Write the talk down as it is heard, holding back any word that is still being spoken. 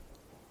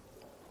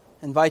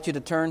invite you to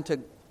turn to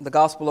the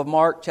Gospel of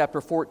Mark, chapter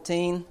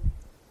 14.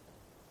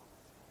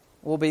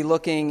 We'll be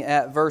looking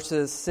at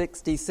verses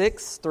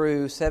 66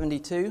 through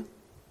 72.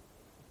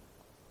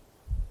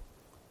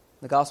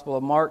 The Gospel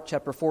of Mark,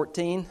 chapter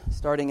 14,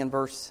 starting in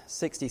verse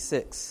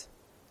 66.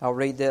 I'll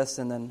read this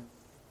and then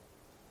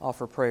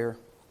offer prayer.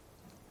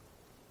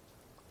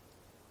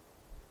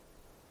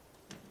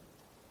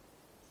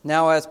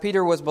 Now, as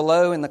Peter was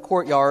below in the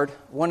courtyard,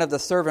 one of the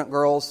servant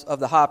girls of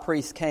the high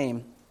priest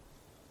came.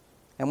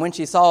 And when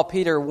she saw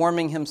Peter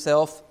warming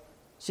himself,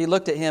 she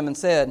looked at him and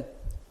said,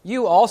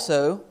 "You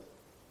also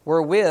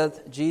were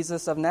with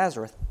Jesus of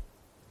Nazareth."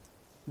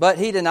 But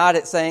he denied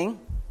it, saying,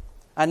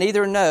 "I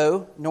neither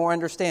know nor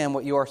understand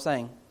what you are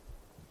saying."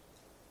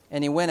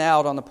 And he went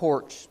out on the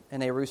porch,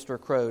 and a rooster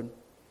crowed.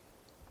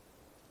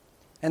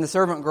 And the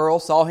servant girl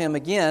saw him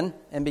again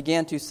and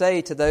began to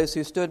say to those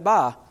who stood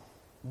by,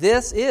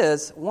 "This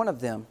is one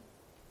of them."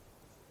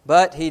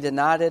 But he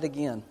denied it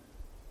again.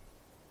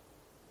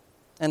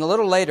 And a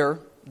little later,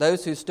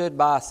 those who stood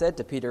by said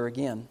to Peter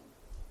again,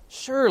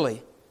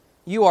 "Surely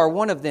you are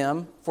one of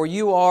them, for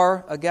you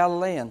are a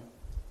Galilean,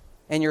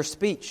 and your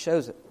speech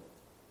shows it."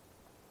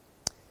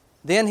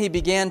 Then he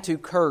began to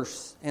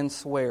curse and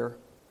swear,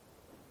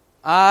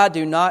 "I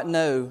do not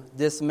know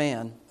this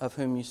man of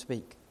whom you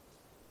speak."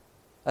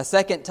 A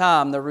second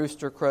time the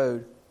rooster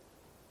crowed.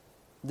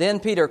 Then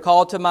Peter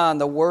called to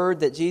mind the word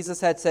that Jesus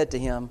had said to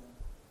him,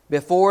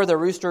 "Before the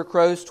rooster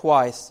crows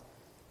twice,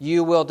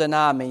 you will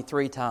deny me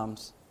 3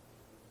 times."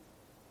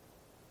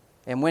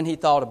 And when he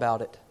thought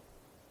about it,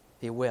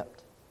 he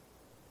wept.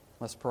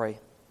 Let's pray.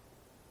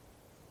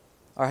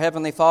 Our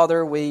Heavenly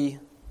Father, we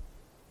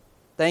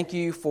thank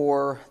you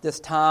for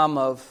this time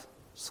of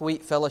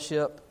sweet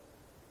fellowship,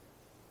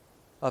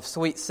 of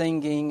sweet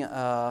singing,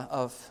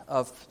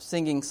 of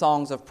singing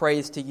songs of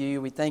praise to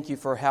you. We thank you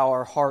for how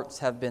our hearts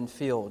have been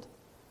filled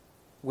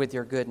with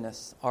your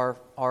goodness.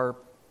 Our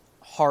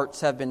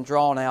hearts have been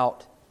drawn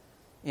out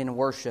in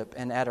worship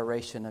and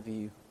adoration of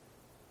you.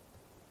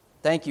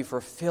 Thank you for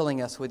filling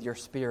us with your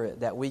Spirit,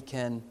 that we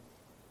can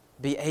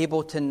be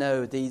able to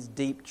know these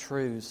deep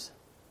truths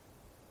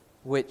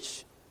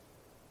which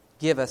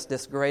give us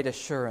this great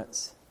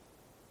assurance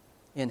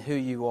in who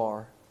you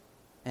are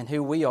and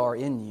who we are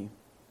in you.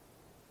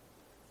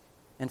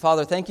 And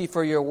Father, thank you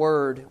for your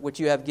word which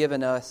you have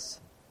given us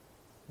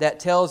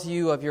that tells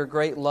you of your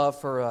great love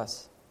for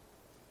us.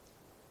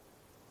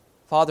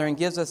 Father, and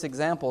gives us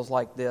examples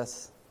like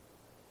this,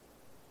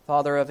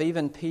 Father, of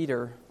even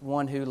Peter,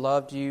 one who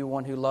loved you,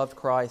 one who loved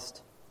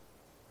Christ.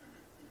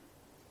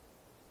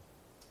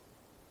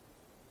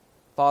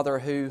 Father,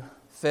 who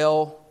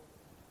fell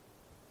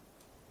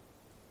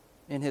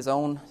in his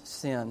own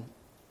sin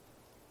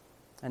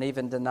and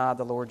even denied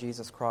the Lord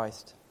Jesus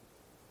Christ.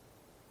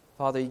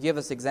 Father, you give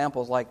us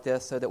examples like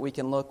this so that we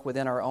can look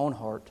within our own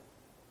heart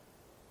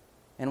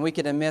and we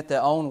can admit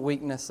the own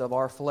weakness of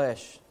our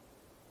flesh.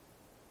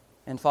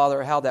 And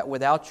Father, how that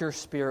without your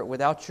Spirit,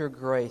 without your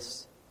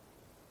grace,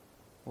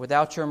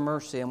 without your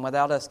mercy, and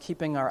without us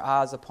keeping our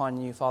eyes upon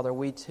you, Father,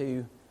 we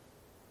too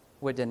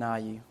would deny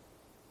you.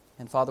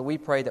 And Father, we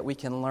pray that we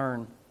can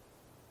learn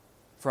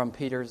from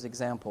Peter's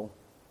example.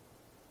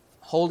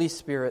 Holy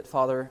Spirit,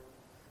 Father,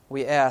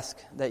 we ask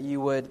that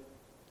you would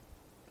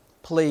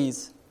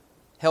please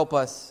help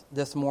us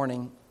this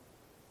morning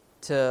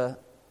to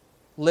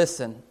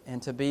listen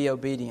and to be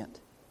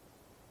obedient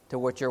to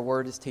what your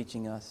word is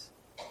teaching us.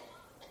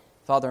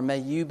 Father, may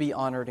you be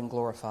honored and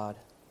glorified.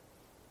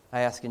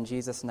 I ask in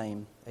Jesus'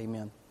 name,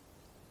 amen.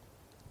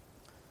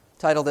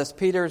 Title this,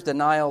 Peter's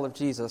Denial of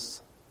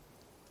Jesus.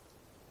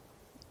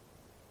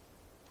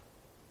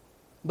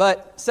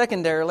 But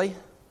secondarily,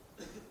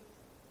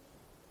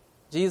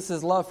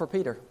 Jesus' love for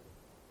Peter.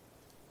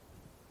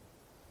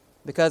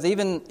 Because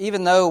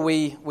even though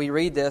we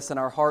read this and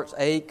our hearts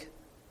ache,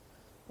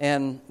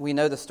 and we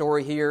know the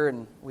story here,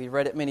 and we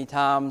read it many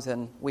times,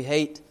 and we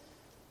hate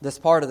this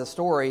part of the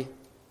story,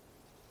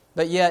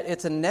 but yet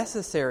it's a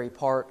necessary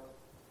part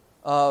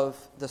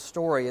of the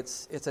story.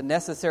 It's a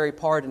necessary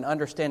part in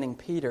understanding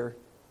Peter,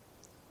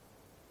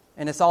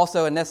 and it's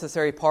also a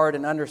necessary part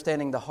in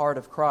understanding the heart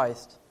of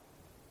Christ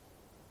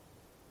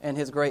and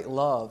his great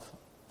love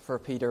for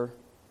Peter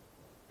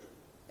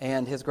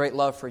and his great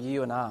love for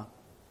you and I.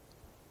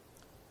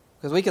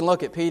 Because we can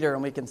look at Peter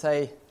and we can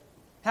say,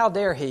 how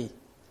dare he?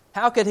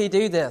 How could he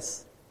do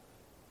this?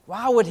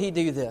 Why would he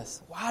do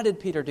this? Why did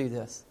Peter do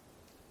this?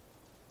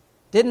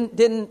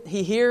 Didn't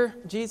he hear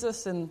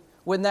Jesus, and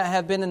wouldn't that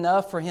have been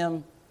enough for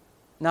him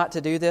not to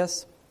do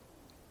this?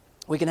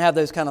 We can have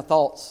those kind of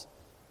thoughts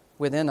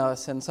within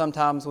us, and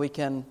sometimes we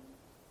can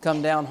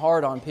come down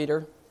hard on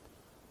Peter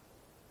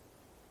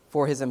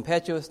for his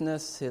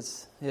impetuousness,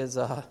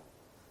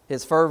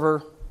 his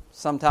fervor,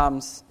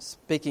 sometimes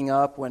speaking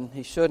up when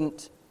he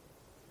shouldn't.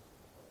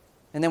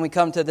 And then we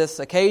come to this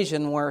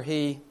occasion where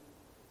he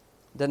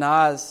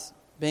denies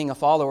being a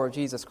follower of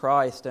Jesus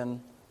Christ,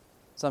 and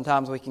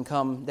sometimes we can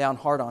come down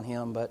hard on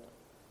him. But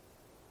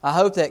I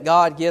hope that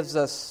God gives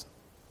us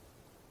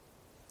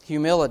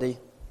humility,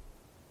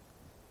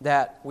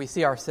 that we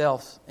see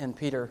ourselves in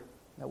Peter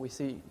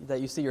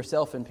that you see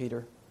yourself in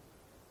Peter,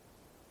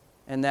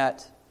 and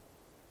that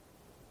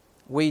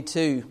we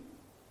too,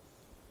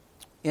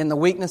 in the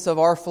weakness of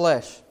our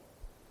flesh,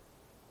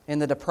 in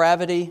the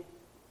depravity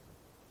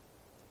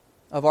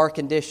of our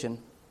condition,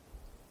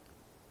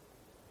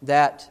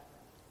 that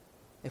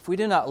if we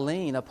do not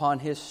lean upon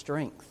His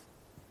strength,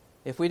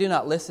 if we do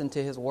not listen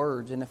to His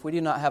words, and if we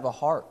do not have a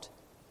heart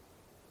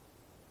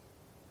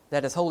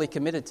that is wholly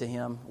committed to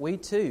Him, we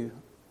too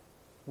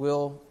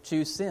will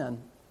choose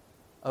sin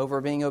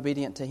over being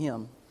obedient to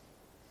Him.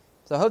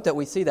 So I hope that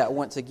we see that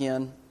once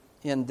again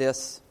in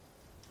this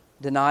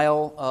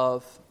denial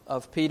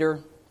of Peter,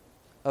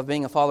 of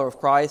being a follower of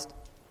Christ.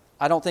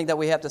 I don't think that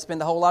we have to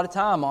spend a whole lot of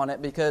time on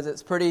it because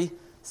it's pretty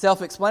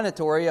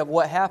self-explanatory of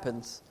what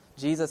happens.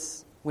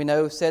 Jesus, we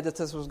know, said that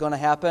this was going to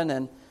happen,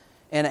 and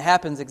it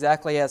happens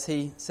exactly as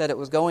He said it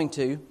was going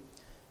to.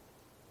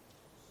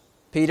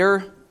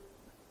 Peter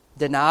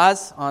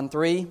denies on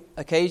 3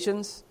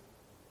 occasions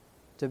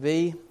to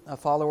be a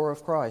follower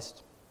of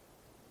Christ.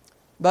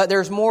 But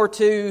there's more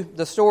to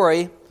the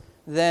story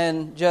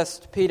than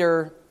just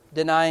Peter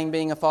denying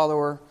being a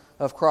follower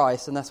of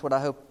Christ, and that's what I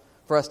hope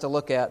for us to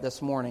look at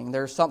this morning.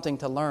 There's something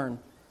to learn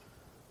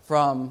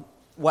from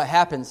what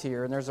happens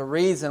here, and there's a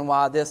reason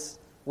why this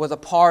was a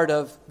part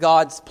of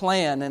God's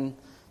plan and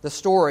the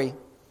story.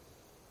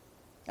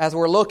 As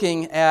we're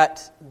looking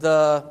at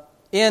the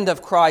end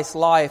of Christ's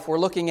life, we're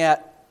looking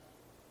at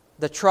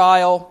the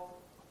trial,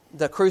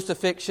 the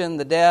crucifixion,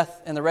 the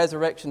death, and the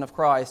resurrection of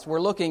Christ.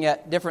 We're looking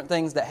at different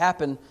things that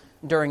happened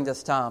during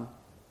this time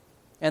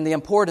and the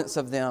importance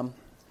of them.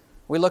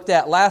 We looked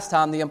at last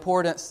time the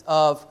importance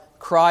of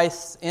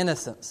Christ's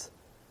innocence,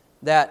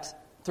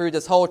 that through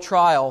this whole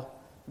trial,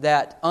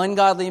 that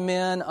ungodly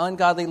men,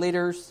 ungodly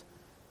leaders,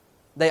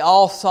 they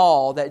all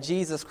saw that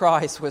Jesus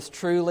Christ was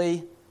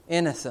truly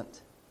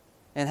innocent,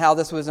 and how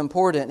this was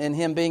important in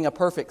Him being a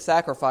perfect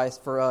sacrifice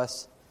for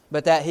us,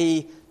 but that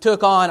He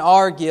took on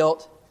our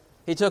guilt,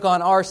 He took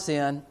on our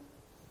sin,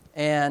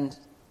 and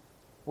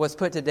was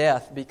put to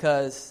death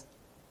because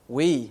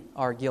we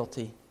are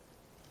guilty,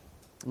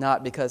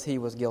 not because He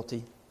was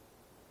guilty.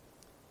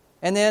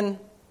 And then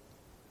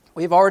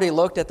we've already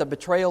looked at the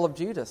betrayal of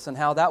Judas and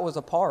how that was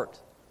a part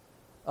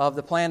of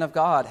the plan of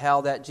God,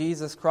 how that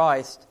Jesus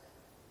Christ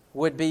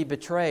would be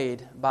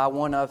betrayed by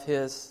one of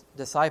His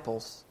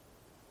disciples,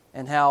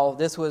 and how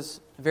this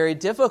was very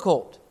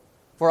difficult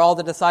for all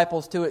the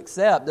disciples to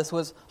accept. This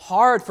was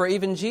hard for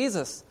even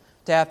Jesus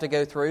to have to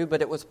go through,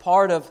 but it was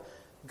part of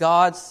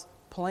God's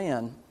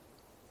plan.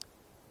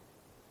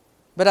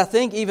 But I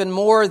think even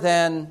more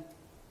than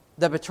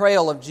the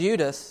betrayal of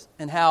Judas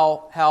and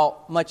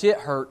how much it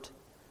hurt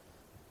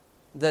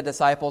the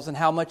disciples and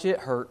how much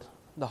it hurt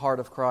the heart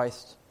of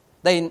Christ.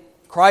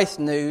 Christ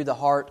knew the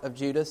heart of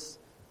Judas.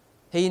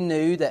 He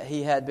knew that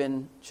he had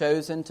been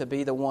chosen to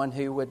be the one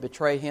who would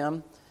betray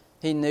Him.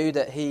 He knew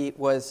that he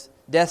was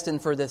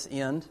destined for this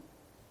end.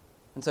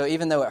 And so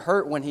even though it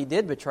hurt when he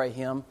did betray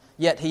Him,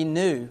 yet he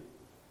knew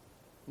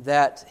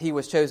that he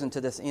was chosen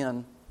to this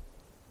end.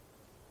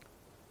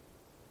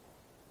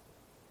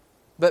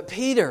 But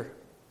Peter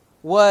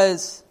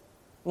was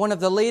one of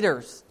the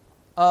leaders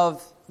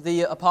of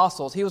the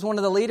apostles. He was one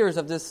of the leaders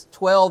of this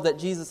 12 that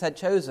Jesus had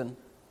chosen.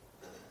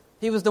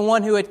 He was the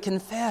one who had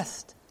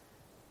confessed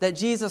that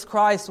Jesus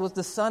Christ was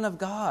the Son of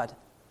God,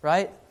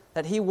 right?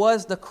 That He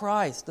was the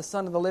Christ, the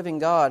Son of the living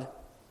God.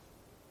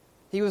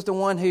 He was the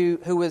one who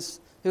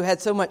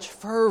had so much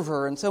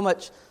fervor and so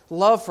much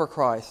love for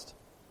Christ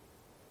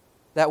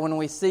that when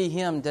we see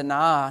Him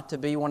deny to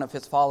be one of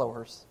His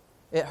followers,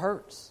 it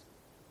hurts.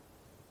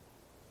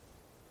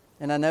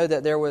 And I know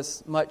that there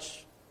was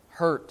much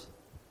hurt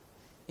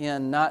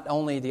in not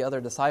only the other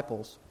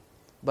disciples,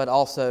 but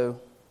also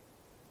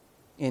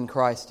in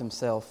Christ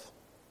Himself.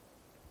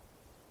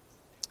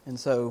 And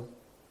so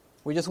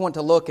we just want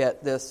to look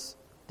at this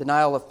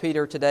denial of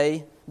Peter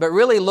today, but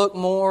really look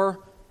more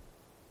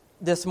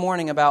this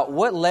morning about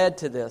what led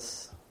to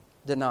this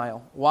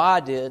denial. Why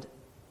did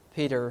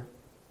Peter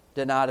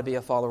deny to be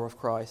a follower of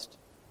Christ?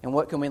 And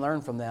what can we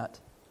learn from that?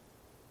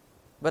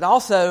 But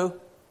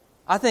also,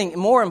 I think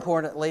more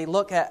importantly,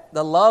 look at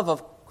the love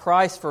of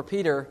Christ for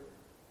Peter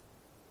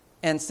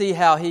and see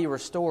how He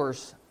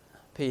restores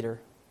Peter,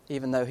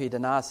 even though he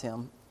denies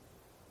Him,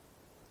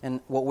 and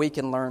what we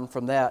can learn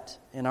from that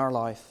in our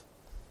life.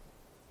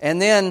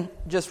 And then,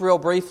 just real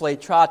briefly,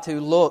 try to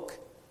look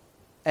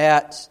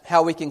at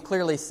how we can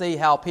clearly see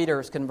how Peter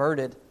is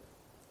converted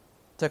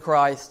to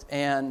Christ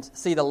and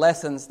see the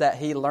lessons that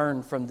he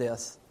learned from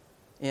this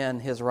in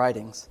his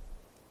writings.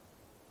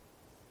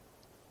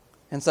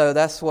 And so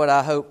that's what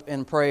I hope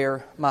in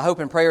prayer. My hope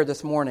and prayer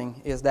this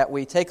morning is that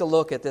we take a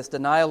look at this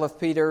denial of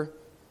Peter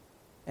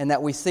and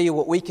that we see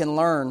what we can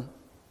learn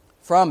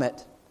from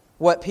it,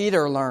 what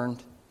Peter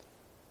learned,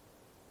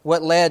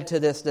 what led to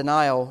this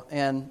denial.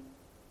 And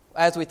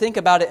as we think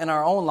about it in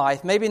our own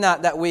life, maybe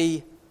not that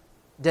we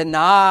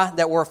deny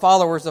that we're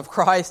followers of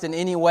Christ in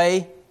any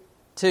way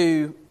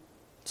to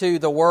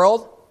the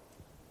world,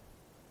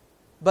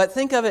 but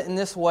think of it in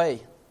this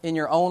way in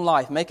your own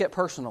life. Make it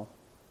personal.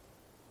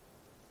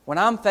 when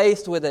I'm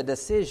faced with a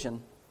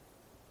decision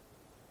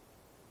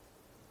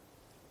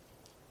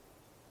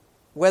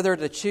whether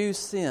to choose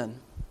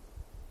sin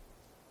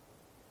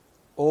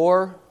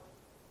or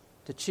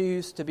to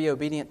choose to be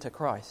obedient to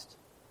Christ,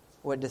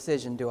 what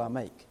decision do I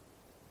make?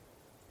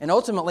 And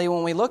ultimately,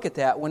 when we look at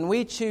that, when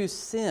we choose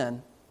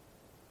sin,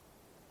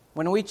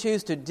 when we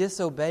choose to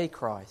disobey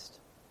Christ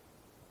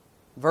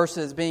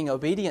versus being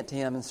obedient to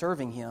Him and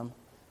serving Him,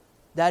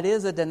 that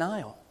is a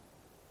denial.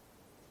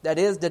 That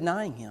is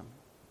denying Him.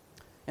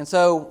 And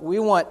so we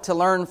want to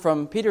learn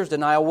from Peter's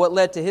denial what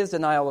led to his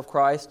denial of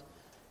Christ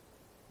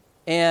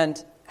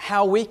and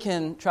how we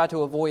can try to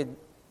avoid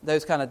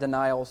those kind of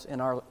denials in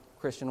our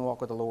Christian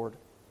walk with the Lord.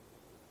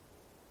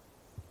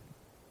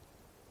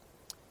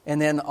 And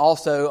then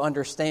also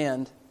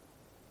understand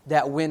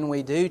that when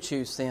we do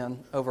choose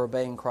sin over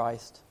obeying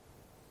Christ,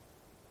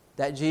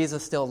 that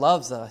Jesus still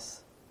loves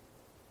us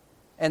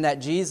and that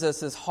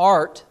Jesus'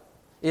 heart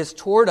is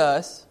toward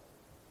us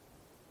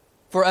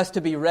for us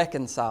to be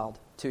reconciled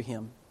to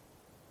Him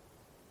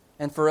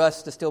and for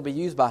us to still be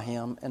used by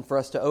Him and for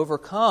us to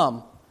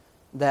overcome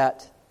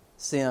that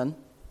sin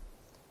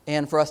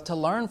and for us to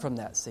learn from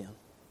that sin.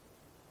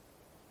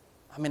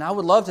 I mean, I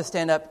would love to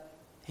stand up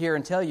here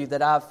and tell you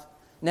that I've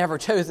never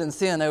chosen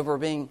sin over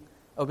being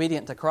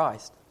obedient to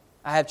Christ.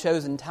 I have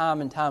chosen time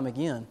and time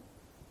again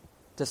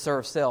to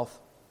serve self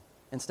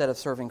instead of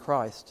serving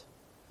Christ.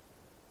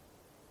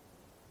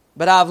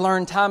 But I've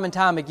learned time and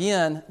time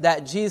again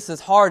that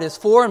Jesus' heart is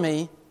for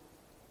me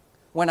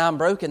when I'm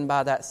broken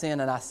by that sin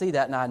and I see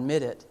that and I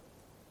admit it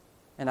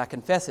and I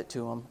confess it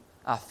to Him.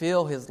 I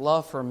feel His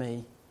love for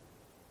me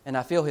and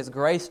I feel His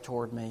grace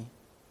toward me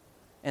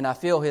and I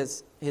feel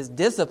His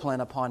discipline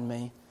upon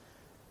me,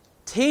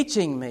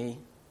 teaching me,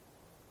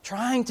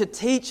 trying to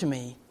teach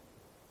me,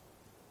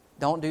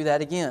 don't do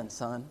that again,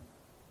 son.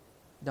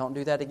 Don't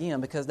do that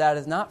again, because that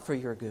is not for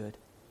your good.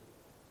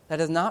 That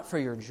is not for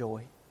your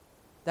joy.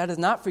 That is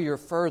not for your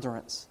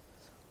furtherance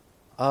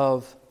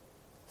of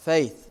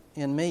faith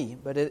in me,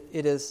 but it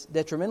is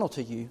detrimental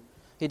to you.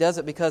 He does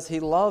it because He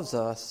loves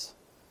us,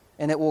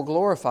 and it will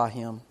glorify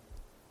Him.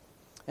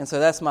 And so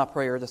that's my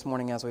prayer this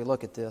morning as we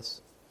look at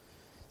this.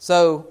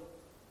 So,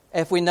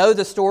 if we know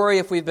the story,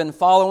 if we've been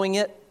following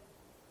it,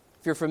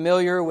 if you're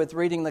familiar with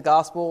reading the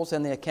Gospels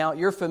and the account,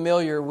 you're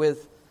familiar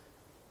with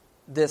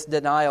this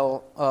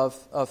denial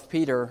of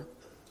Peter.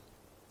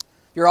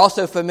 You're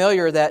also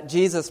familiar that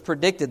Jesus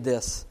predicted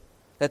this,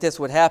 that this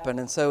would happen,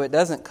 and so it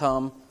doesn't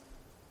come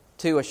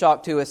to a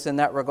shock to us in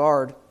that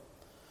regard.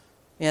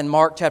 In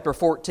Mark chapter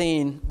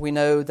 14, we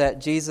know that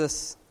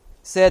Jesus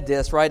said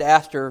this right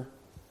after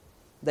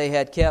they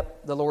had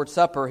kept the Lord's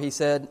Supper. He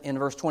said in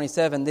verse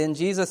 27, "Then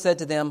Jesus said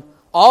to them,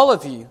 'All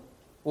of you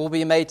will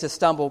be made to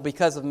stumble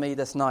because of me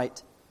this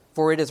night.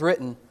 For it is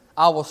written,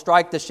 I will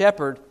strike the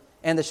shepherd,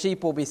 and the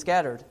sheep will be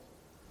scattered.'"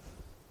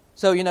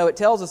 So, it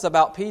tells us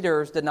about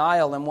Peter's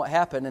denial and what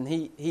happened, and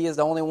he is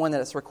the only one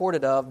that it's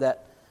recorded of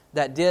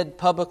that did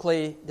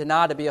publicly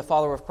deny to be a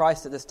follower of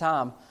Christ at this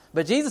time.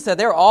 But Jesus said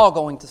they're all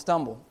going to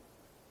stumble.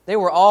 They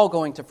were all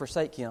going to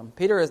forsake Him.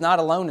 Peter is not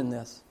alone in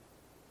this.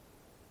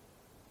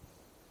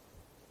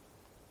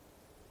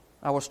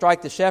 "I will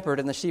strike the shepherd,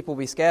 and the sheep will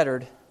be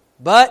scattered.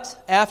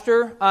 But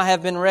after I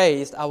have been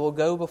raised, I will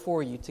go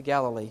before you to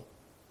Galilee."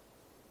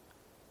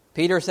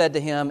 Peter said to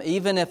Him,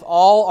 "Even if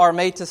all are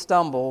made to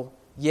stumble,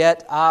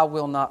 yet I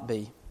will not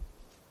be."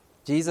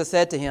 Jesus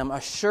said to him,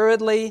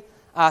 "Assuredly,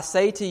 I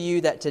say to you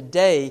that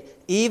today,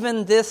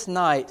 even this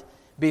night,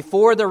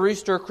 before the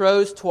rooster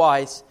crows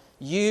twice,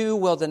 you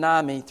will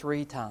deny me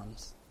 3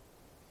 times."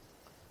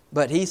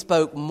 But he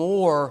spoke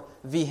more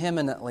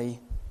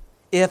vehemently,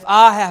 "If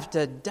I have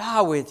to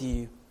die with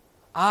you,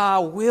 I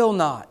will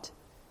not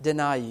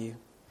deny you."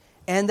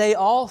 And they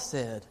all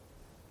said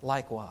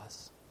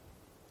likewise.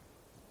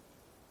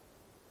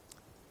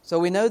 So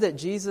we know that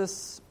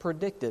Jesus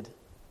predicted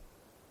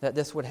that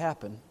this would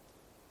happen.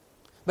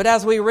 But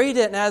as we read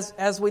it and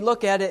as we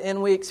look at it and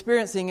as we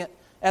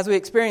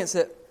experience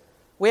it,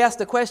 we ask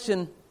the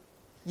question,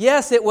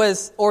 yes, it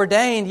was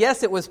ordained,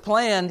 yes, it was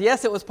planned,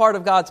 yes, it was part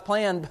of God's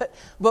plan,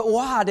 but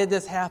why did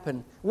this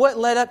happen? What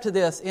led up to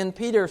this in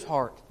Peter's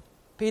heart,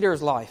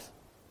 Peter's life,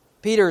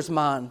 Peter's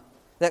mind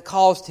that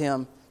caused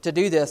him to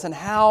do this? And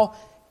how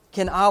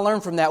can I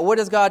learn from that? What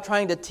is God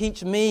trying to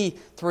teach me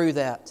through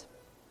that?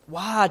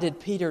 Why did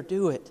Peter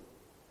do it?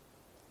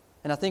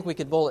 And I think we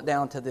could boil it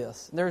down to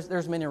this.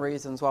 There's many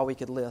reasons why we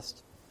could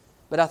list,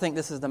 but I think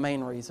this is the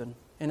main reason.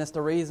 And it's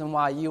the reason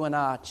why you and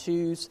I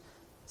choose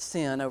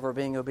sin over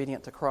being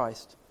obedient to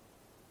Christ.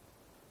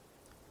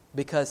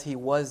 Because he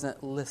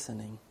wasn't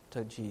listening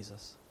to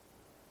Jesus.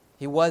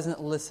 He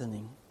wasn't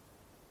listening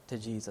to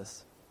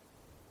Jesus.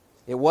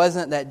 It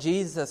wasn't that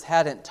Jesus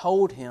hadn't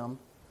told him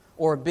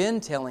or been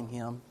telling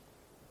him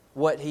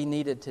what he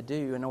needed to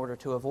do in order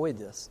to avoid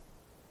this.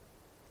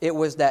 It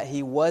was that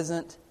he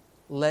wasn't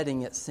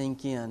letting it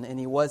sink in, and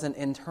he wasn't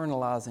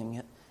internalizing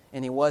it,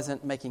 and he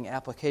wasn't making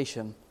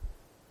application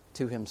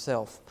to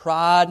himself.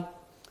 Pride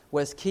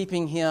was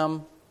keeping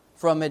him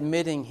from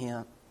admitting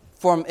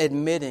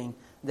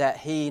that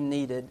he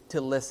needed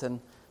to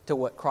listen to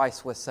what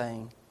Christ was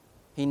saying.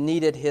 He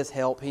needed his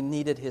help. He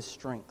needed his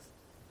strength.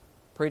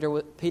 Peter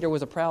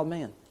was a proud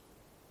man.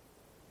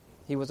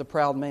 He was a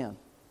proud man.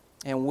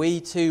 And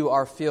we too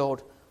are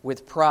filled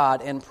with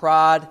pride. And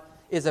pride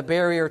is a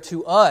barrier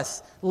to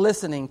us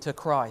listening to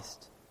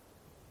Christ,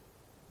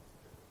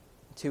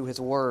 to His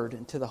Word,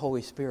 and to the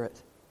Holy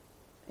Spirit,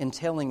 in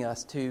telling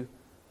us to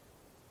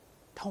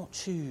don't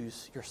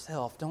choose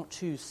yourself. Don't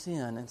choose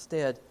sin.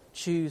 Instead,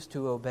 choose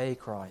to obey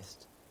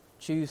Christ.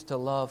 Choose to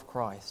love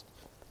Christ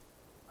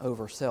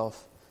over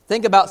self.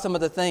 Think about some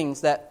of the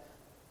things that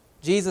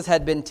Jesus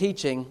had been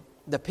teaching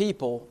the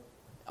people,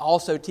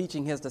 also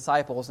teaching His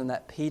disciples, and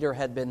that Peter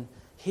had been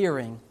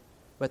hearing,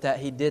 but that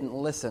he didn't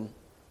listen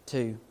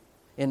to.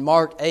 In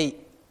Mark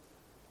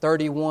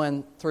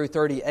 8:31 through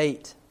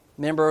 38,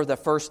 remember the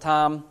first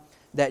time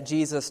that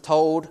Jesus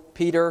told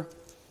Peter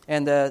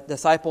and the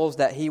disciples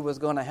that he was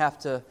going to have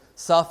to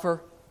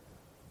suffer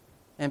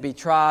and be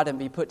tried and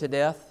be put to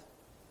death?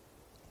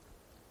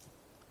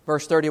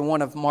 Verse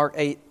 31 of Mark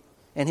 8,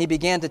 "And he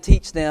began to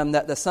teach them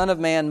that the Son of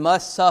Man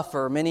must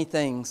suffer many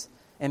things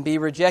and be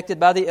rejected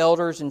by the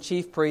elders and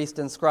chief priests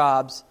and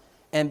scribes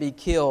and be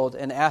killed,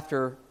 and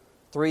after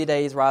 3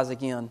 days rise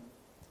again."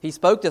 He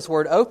spoke this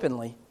word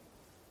openly.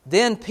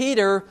 Then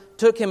Peter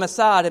took him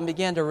aside and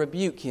began to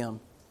rebuke him.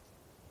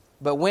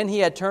 But when he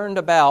had turned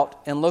about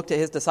and looked at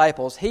his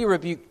disciples, he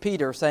rebuked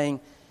Peter, saying,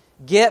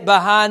 "Get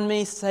behind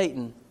me,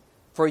 Satan,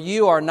 for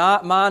you are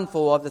not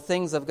mindful of the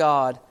things of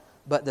God,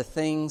 but the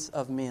things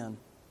of men."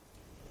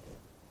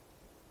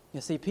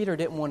 You see, Peter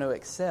didn't want to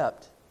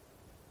accept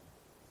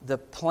the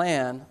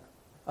plan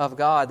of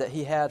God that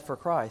he had for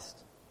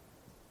Christ,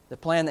 the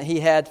plan that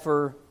he had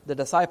for the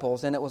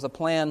disciples, and it was a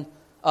plan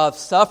of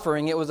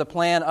suffering. It was a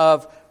plan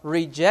of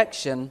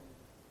rejection,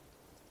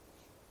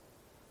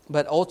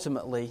 but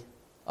ultimately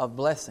of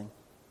blessing,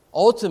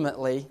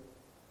 ultimately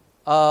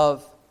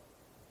of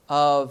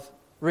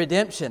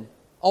redemption,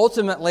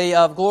 ultimately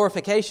of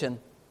glorification.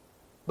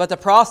 But the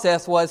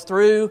process was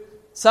through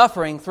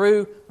suffering,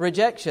 through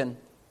rejection,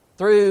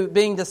 through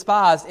being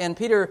despised. And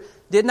Peter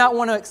did not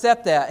want to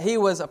accept that. He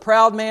was a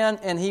proud man,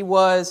 and he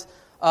was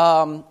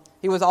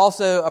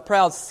also a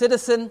proud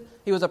citizen.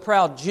 He was a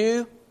proud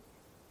Jew.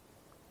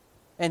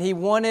 And he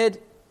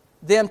wanted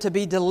them to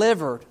be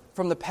delivered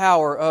from the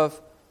power of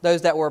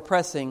those that were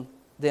oppressing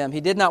them. He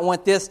did not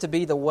want this to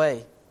be the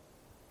way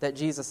that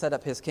Jesus set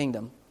up His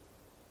kingdom.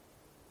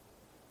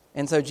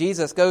 And so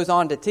Jesus goes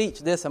on to teach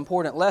this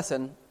important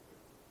lesson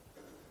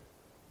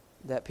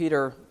that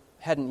Peter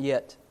hadn't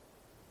yet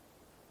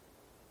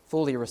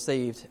fully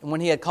received. And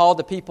when He had called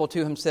the people to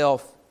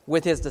Himself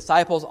with His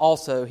disciples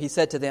also, He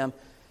said to them,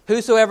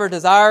 "Whosoever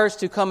desires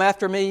to come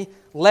after me,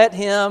 let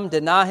him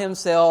deny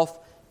himself,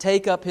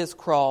 take up his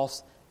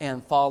cross,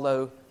 and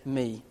follow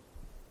me.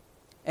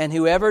 And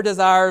whoever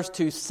desires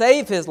to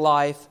save his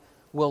life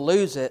will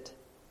lose it.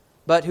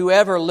 But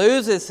whoever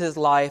loses his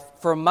life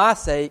for my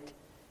sake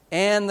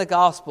and the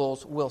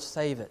gospel's will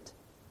save it."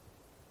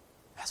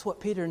 That's what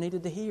Peter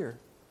needed to hear.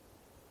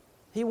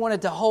 He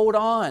wanted to hold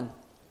on.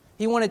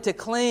 He wanted to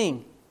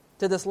cling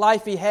to this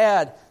life he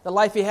had, the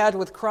life he had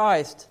with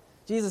Christ.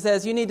 Jesus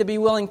says you need to be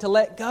willing to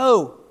let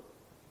go.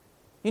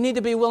 You need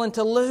to be willing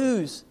to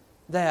lose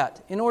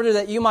that in order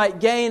that you might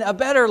gain a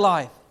better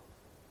life,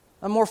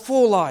 a more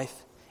full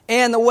life.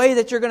 And the way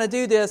that you're going to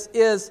do this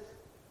is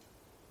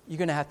you're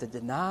going to have to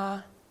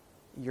deny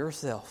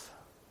yourself.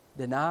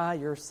 Deny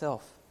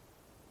yourself.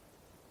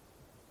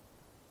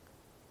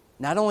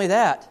 Not only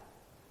that,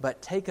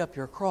 but take up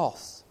your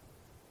cross.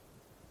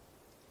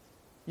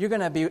 You're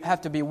going to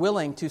have to be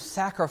willing to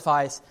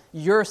sacrifice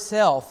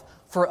yourself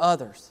for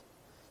others.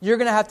 You're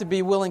going to have to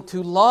be willing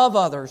to love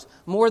others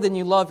more than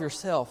you love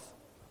yourself.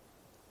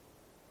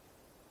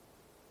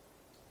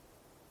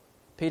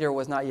 Peter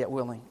was not yet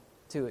willing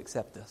to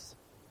accept this.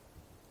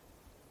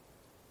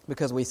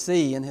 Because we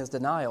see in his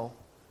denial,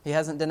 he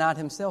hasn't denied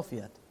himself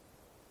yet.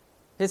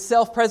 His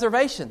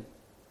self-preservation.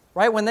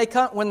 Right? When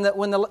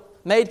the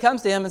maid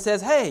comes to him and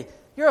says, "Hey,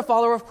 you're a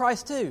follower of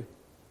Christ too."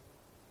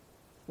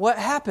 What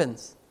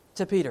happens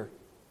to Peter?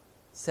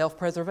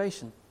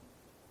 Self-preservation.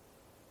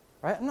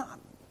 Right? I'm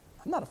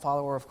not a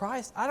follower of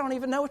Christ. I don't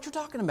even know what you're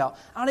talking about.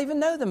 I don't even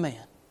know the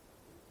man.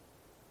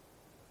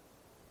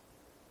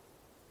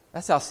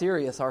 That's how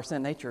serious our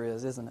sin nature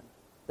is, isn't it?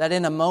 That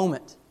in a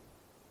moment,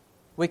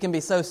 we can be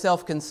so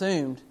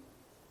self-consumed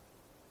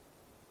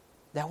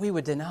that we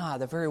would deny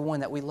the very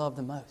one that we love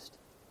the most.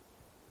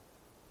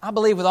 I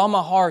believe with all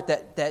my heart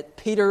that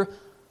Peter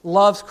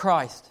loves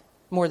Christ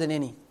more than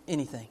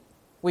anything.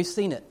 We've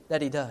seen it,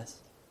 that he does.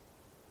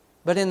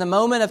 But in the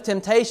moment of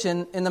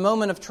temptation, in the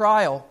moment of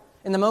trial,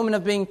 in the moment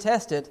of being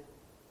tested,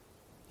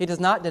 he does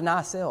not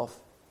deny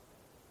self.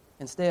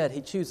 Instead,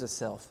 he chooses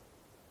self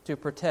to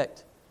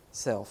protect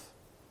self,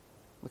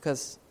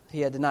 because he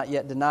had not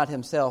yet denied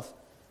himself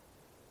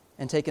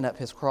and taken up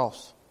his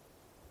cross.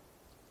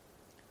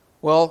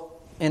 Well,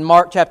 in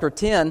Mark chapter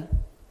 10,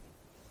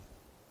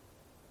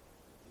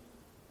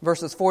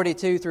 verses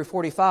 42 through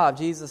 45,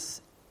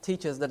 Jesus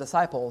teaches the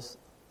disciples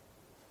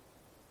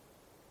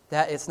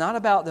that it's not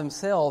about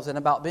themselves and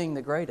about being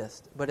the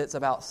greatest, but it's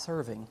about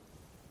serving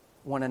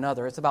one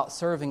another. It's about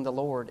serving the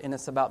Lord, and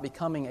it's about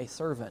becoming a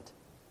servant.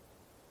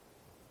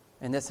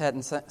 And this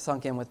hadn't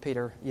sunk in with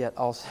Peter yet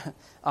also,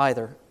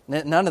 either.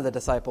 None of the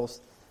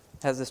disciples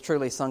has this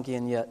truly sunk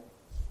in yet.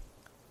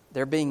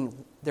 It's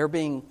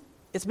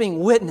being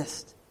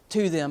witnessed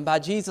to them by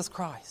Jesus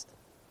Christ.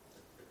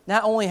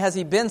 Not only has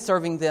He been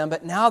serving them,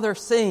 but now they're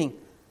seeing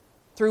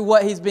through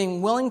what He's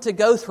being willing to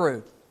go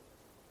through,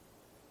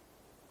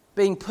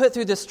 being put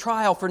through this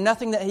trial for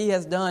nothing that He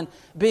has done,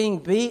 being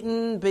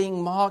beaten,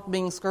 being mocked,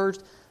 being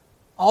scourged,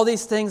 all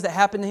these things that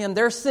happen to Him.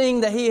 They're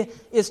seeing that He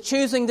is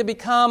choosing to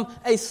become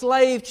a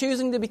slave,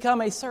 choosing to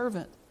become a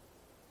servant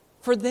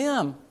for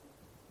them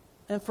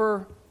and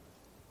for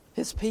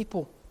His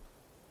people.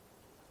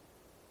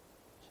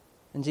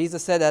 And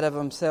Jesus said that of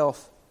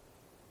Himself.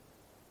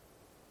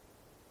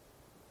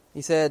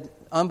 He said,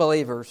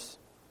 unbelievers,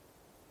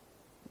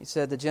 He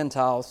said the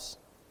Gentiles,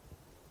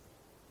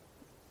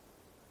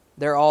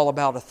 they're all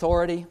about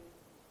authority.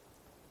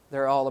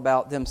 They're all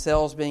about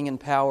themselves being in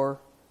power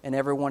and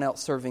everyone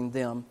else serving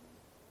them.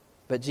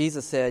 But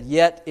Jesus said,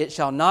 yet it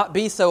shall not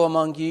be so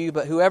among you,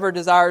 but whoever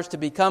desires to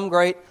become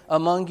great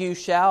among you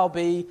shall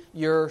be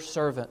your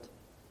servant.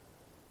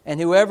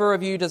 And whoever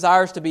of you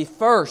desires to be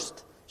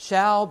first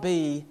shall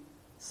be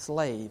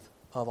slave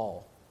of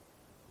all,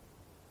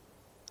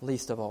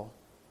 least of all.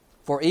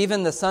 For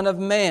even the Son of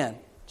Man,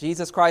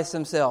 Jesus Christ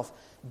Himself,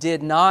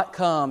 did not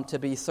come to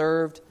be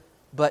served,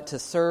 but to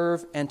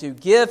serve and to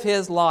give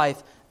His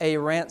life a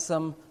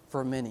ransom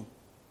for many.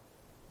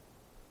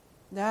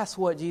 That's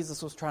what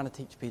Jesus was trying to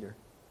teach Peter.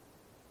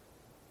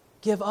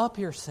 Give up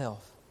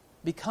yourself.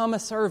 Become a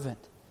servant.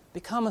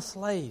 Become a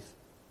slave.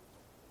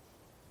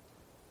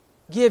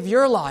 Give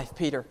your life,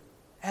 Peter,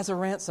 as a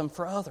ransom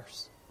for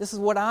others. This is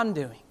what I'm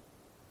doing.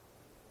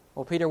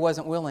 Well, Peter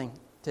wasn't willing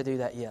to do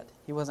that yet.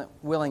 He wasn't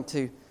willing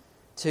to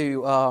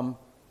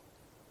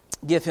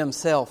give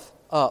himself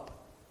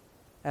up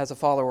as a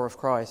follower of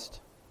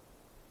Christ.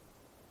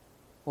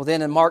 Well,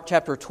 then in Mark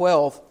chapter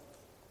 12,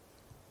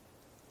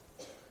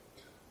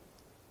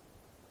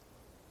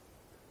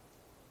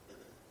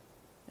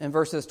 in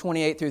verses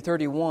 28 through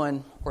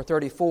 31 or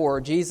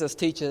 34, Jesus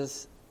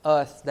teaches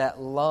us that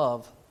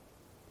love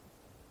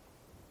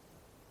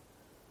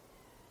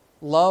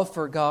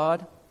for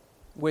God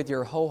with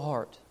your whole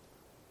heart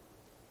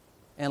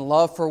and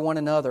love for one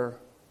another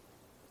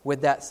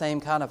with that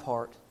same kind of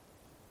heart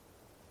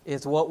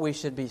is what we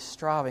should be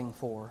striving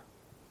for.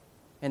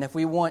 And if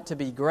we want to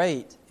be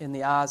great in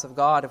the eyes of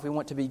God, if we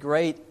want to be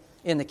great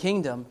in the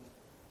kingdom,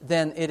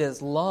 then it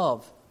is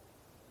love.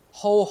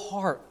 Whole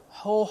heart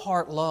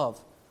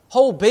love.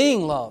 Whole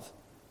being love.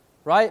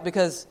 Right?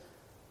 Because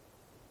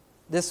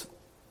this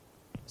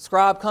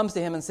scribe comes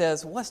to him and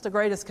says, what's the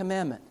greatest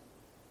commandment?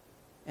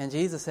 And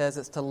Jesus says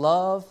it's to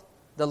love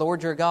the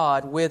Lord your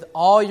God with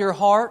all your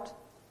heart,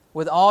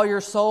 with all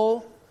your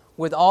soul,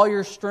 with all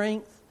your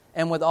strength,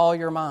 and with all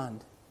your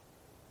mind.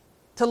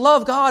 To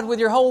love God with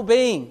your whole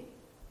being.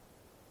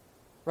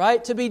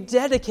 Right? To be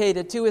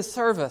dedicated to His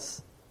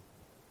service.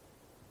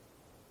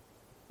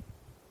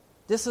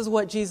 This is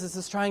what Jesus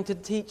is trying to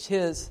teach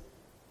His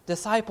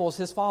disciples,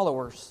 His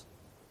followers.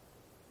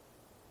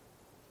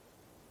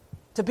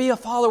 To be a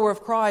follower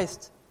of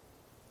Christ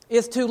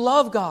is to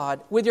love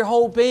God with your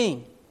whole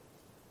being.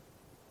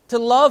 To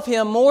love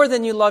Him more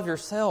than you love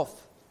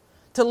yourself.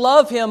 To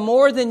love Him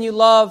more than you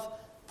love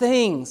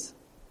things.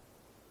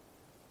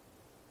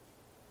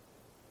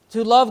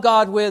 To love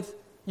God with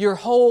your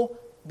whole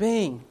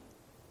being.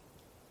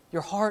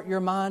 Your heart, your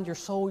mind, your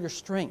soul, your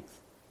strength.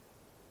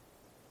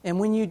 And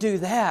when you do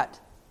that,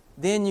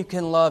 then you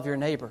can love your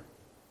neighbor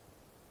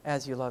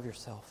as you love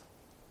yourself.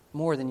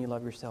 More than you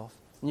love yourself.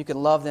 And you can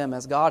love them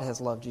as God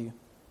has loved you.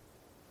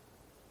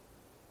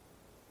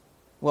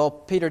 Well,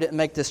 Peter didn't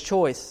make this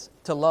choice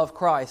to love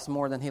Christ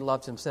more than he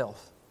loved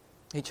himself.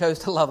 He chose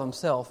to love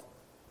himself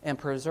and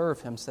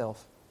preserve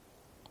himself.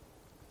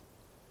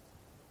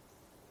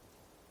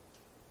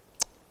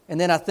 And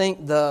then I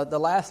think the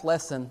last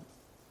lesson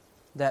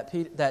that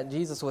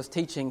Jesus was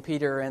teaching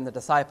Peter and the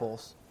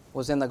disciples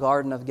was in the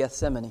Garden of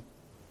Gethsemane.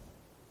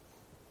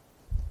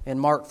 In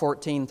Mark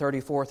 14,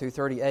 34 through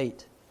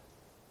 38,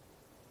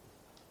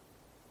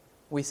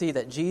 we see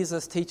that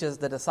Jesus teaches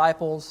the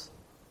disciples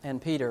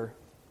and Peter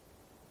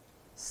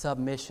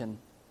submission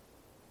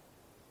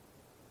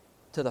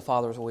to the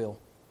Father's will.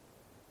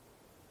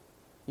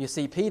 You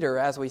see, Peter,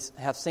 as we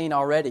have seen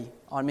already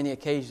on many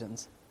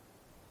occasions,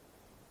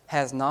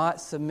 has not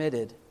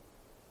submitted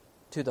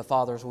to the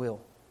Father's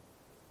will.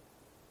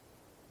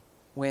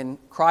 When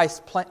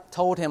Christ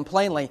told him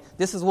plainly,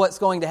 this is what's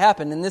going to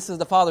happen and this is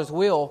the Father's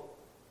will,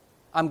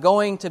 I'm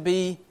going to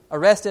be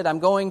arrested, I'm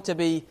going to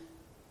be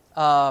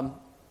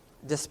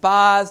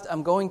despised,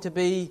 I'm going to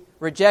be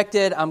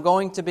rejected, I'm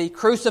going to be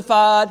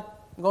crucified,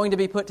 I'm going to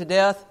be put to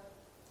death.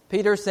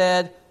 Peter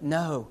said,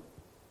 no,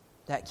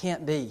 that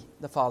can't be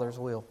the Father's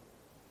will.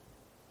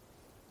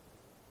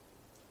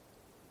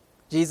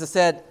 Jesus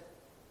said,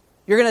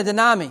 you're going to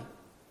deny me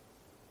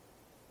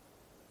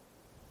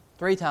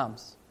 3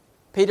 times.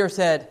 Peter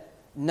said,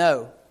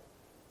 no.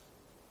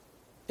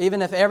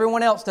 Even if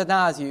everyone else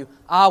denies you,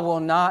 I will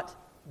not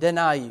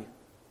deny you.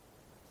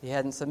 He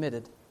hadn't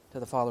submitted to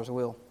the Father's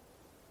will.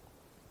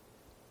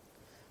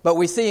 But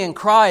we see in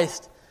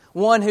Christ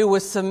one who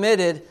was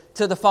submitted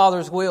to the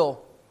Father's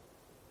will.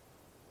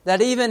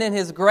 That even in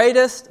his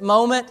greatest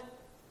moment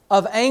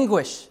of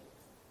anguish,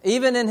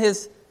 even in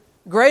his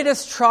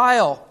greatest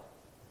trial,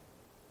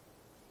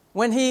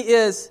 when he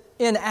is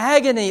in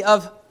agony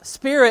of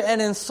spirit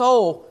and in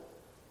soul,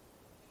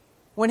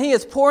 when he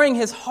is pouring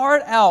his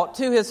heart out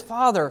to his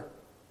Father,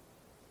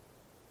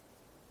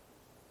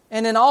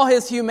 and in all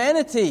his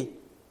humanity,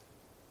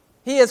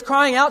 he is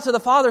crying out to the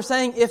Father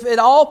saying, if at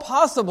all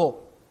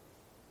possible,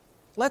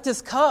 let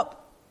this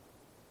cup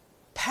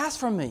pass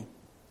from me.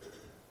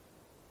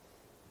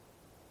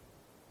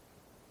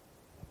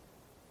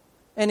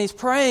 And he's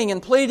praying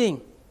and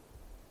pleading.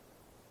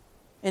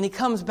 And he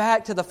comes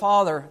back to the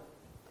Father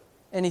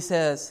and he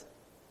says,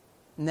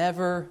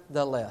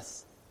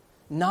 nevertheless,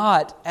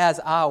 not as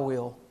I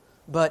will,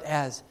 but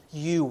as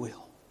you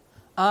will.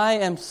 I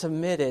am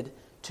submitted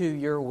to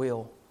your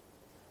will,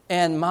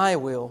 and my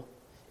will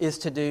is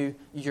to do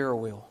your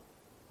will.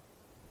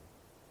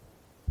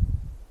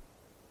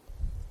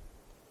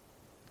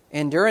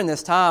 And during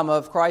this time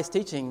of Christ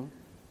teaching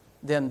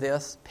them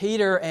this,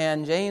 Peter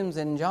and James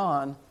and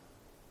John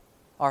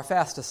are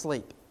fast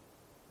asleep,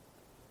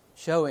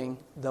 showing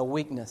the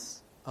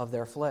weakness of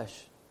their flesh.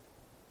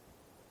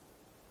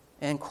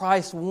 And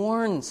Christ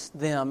warns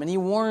them, and He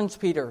warns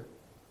Peter,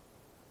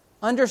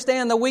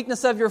 understand the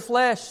weakness of your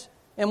flesh.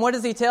 And what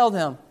does He tell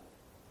them?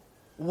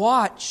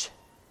 Watch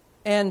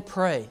and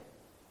pray.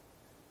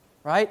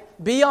 Right?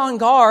 Be on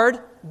guard,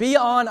 be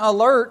on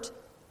alert.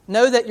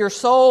 Know that your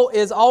soul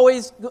is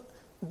always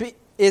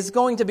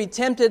going to be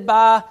tempted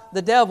by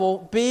the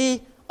devil.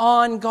 Be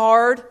on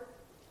guard,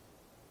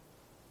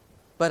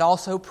 but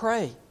also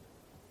pray.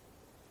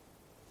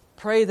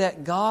 Pray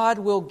that God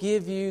will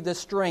give you the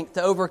strength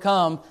to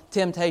overcome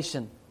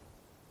temptation.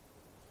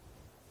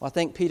 Well, I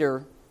think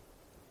Peter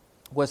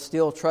was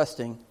still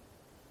trusting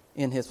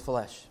in his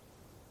flesh.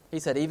 He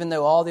said, even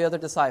though all the other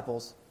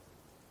disciples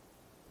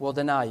will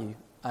deny you,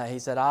 he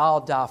said,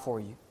 I'll die for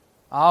you.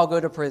 I'll go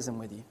to prison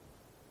with you.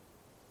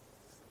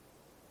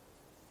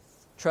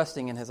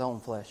 Trusting in his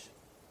own flesh,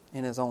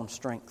 in his own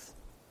strength.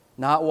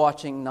 Not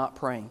watching, not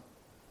praying.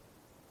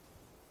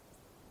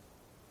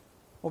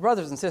 Well,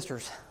 brothers and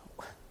sisters,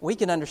 we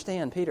can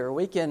understand Peter.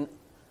 We can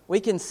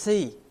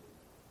see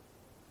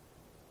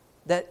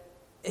that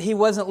he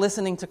wasn't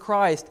listening to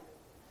Christ.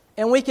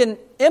 And we can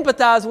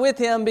empathize with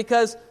him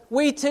because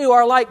we too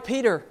are like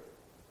Peter.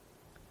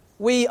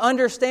 We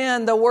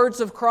understand the words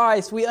of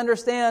Christ. We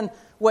understand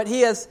what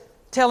He is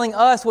telling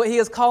us, what He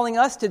is calling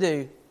us to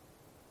do.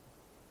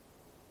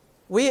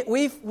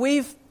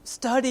 We've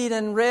studied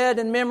and read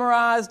and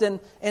memorized and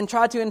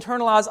tried to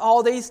internalize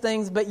all these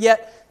things, but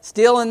yet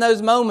still in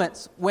those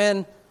moments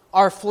when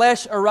our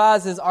flesh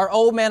arises, our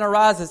old man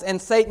arises, and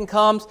Satan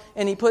comes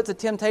and he puts a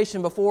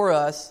temptation before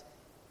us,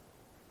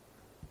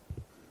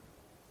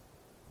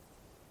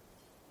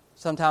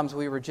 sometimes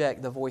we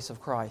reject the voice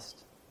of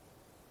Christ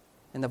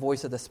and the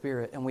voice of the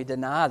Spirit, and we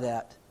deny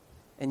that,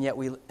 and yet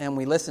we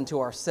listen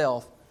to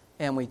ourselves,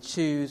 and we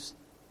choose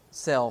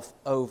self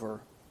over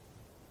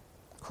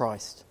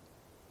Christ.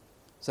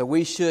 So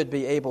we should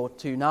be able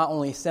to not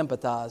only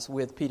sympathize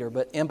with Peter,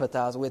 but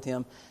empathize with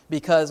him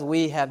because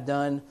we have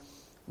done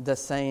the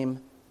same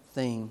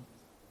thing.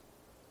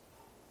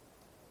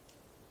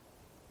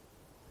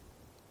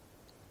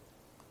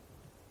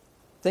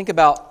 Think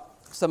about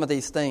some of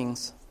these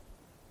things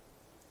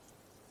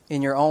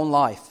in your own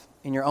life,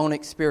 in your own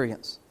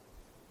experience,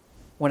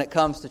 when it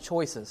comes to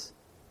choices.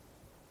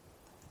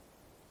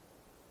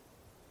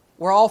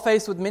 We're all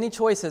faced with many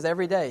choices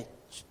every day.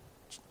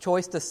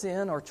 Choice to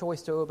sin or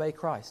choice to obey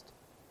Christ.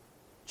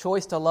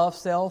 Choice to love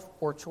self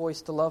or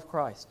choice to love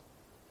Christ.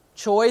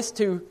 Choice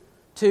to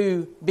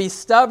be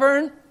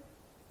stubborn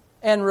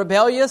and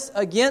rebellious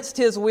against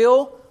His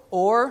will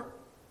or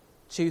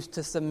choose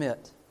to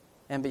submit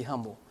and be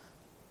humble.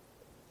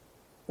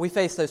 We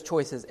face those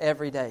choices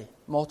every day,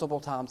 multiple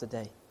times a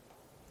day.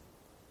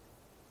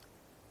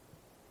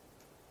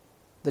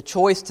 The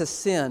choice to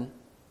sin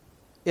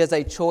is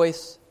a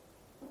choice.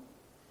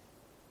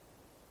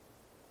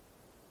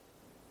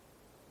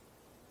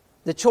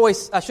 The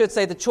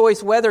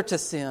choice whether to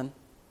sin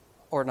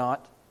or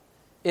not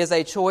is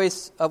a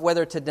choice of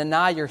whether to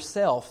deny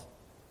yourself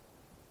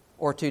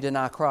or to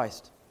deny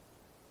Christ.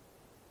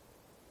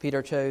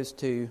 Peter chose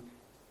to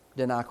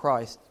deny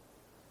Christ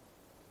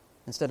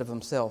instead of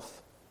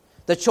himself.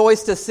 The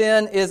choice to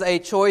sin is a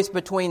choice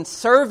between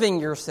serving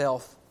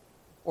yourself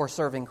or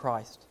serving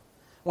Christ.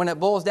 When it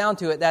boils down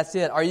to it, that's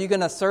it. Are you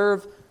going to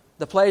serve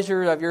the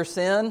pleasure of your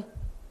sin?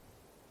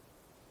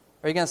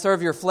 Are you going to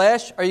serve your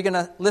flesh? Are you going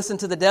to listen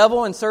to the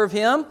devil and serve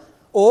him?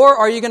 Or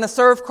are you going to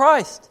serve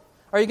Christ?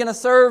 Are you going to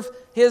serve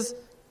His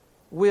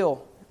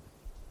will,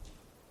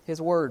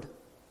 His word?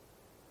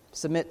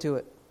 Submit to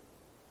it.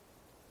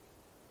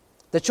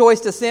 The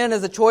choice to sin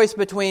is a choice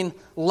between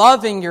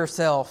loving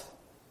yourself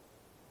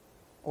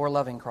or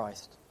loving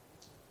Christ?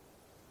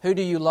 Who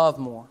do you love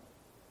more?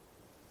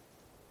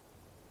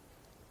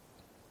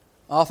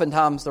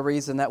 Oftentimes the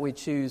reason that we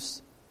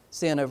choose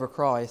sin over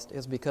Christ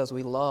is because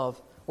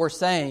we're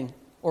saying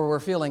or we're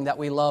feeling that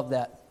we love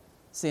that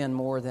sin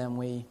more than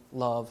we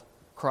love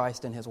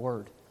Christ and His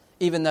Word.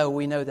 Even though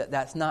we know that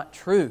that's not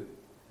true.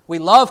 We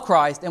love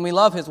Christ and we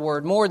love His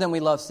Word more than we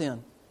love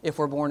sin if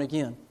we're born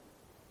again.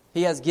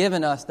 He has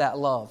given us that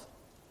love.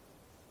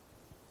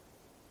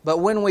 But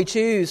when we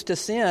choose to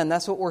sin,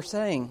 that's what we're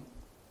saying.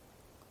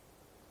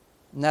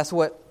 And that's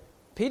what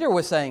Peter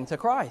was saying to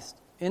Christ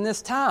in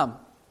this time.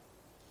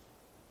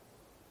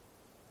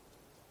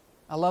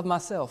 I love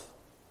myself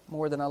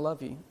more than I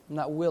love you. I'm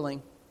not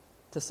willing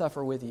to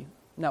suffer with you.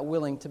 I'm not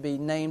willing to be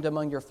named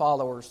among your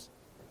followers.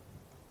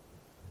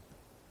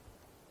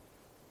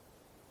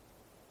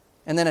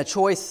 And then a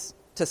choice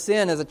to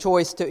sin is a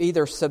choice to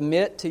either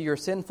submit to your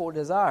sinful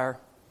desire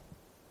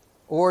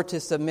or to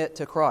submit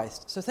to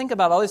Christ. So think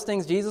about all these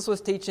things Jesus was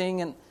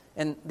teaching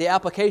and the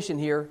application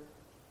here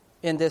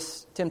in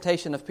this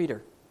temptation of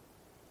Peter.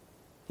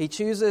 He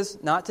chooses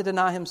not to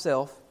deny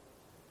himself,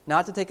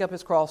 not to take up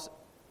his cross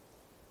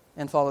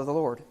and follow the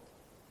Lord.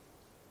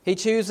 He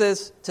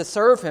chooses to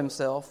serve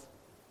himself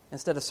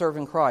instead of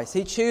serving Christ.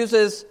 He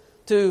chooses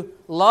to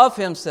love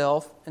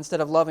himself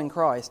instead of loving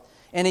Christ.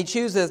 And he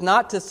chooses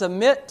not to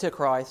submit to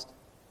Christ,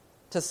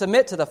 to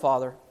submit to the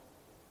Father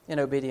in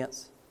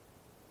obedience,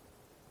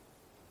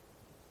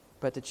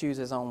 but to choose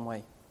his own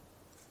way.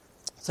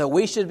 So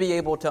we should be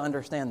able to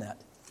understand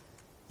that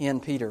in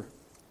Peter.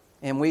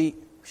 And we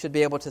should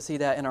be able to see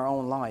that in our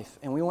own life.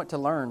 And we want to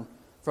learn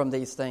from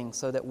these things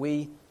so that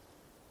we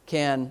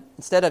can,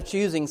 instead of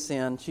choosing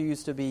sin,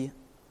 choose to be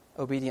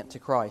obedient to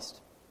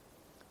Christ.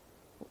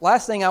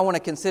 Last thing I want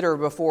to consider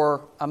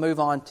before I move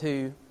on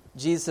to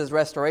Jesus'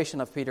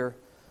 restoration of Peter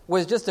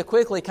was just to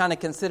quickly kind of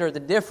consider the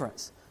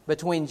difference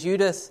between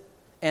Judas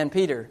and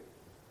Peter.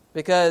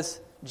 Because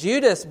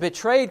Judas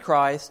betrayed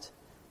Christ,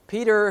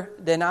 Peter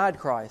denied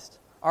Christ.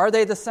 Are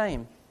they the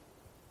same?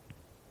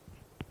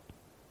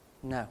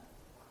 No.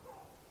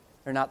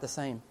 They're not the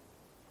same.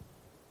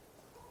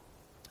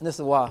 And this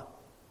is why.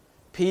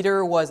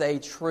 Peter was a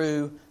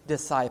true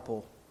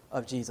disciple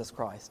of Jesus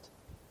Christ.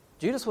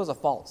 Judas was a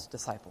false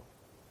disciple.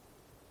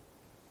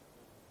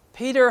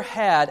 Peter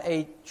had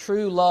a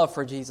true love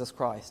for Jesus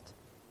Christ.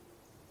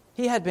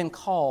 He had been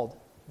called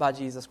by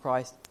Jesus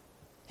Christ.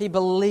 He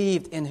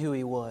believed in who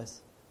He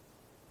was.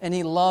 And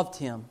he loved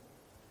Him.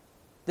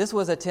 This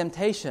was a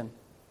temptation,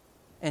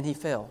 and he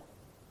fell.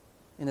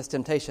 In his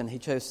temptation, he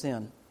chose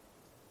sin.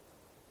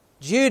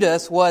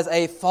 Judas was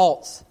a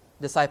false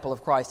disciple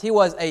of Christ. He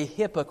was a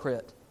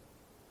hypocrite.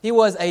 He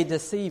was a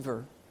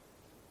deceiver.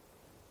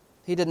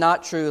 He did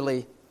not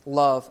truly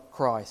love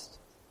Christ.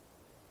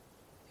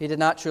 He did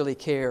not truly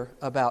care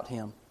about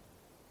Him.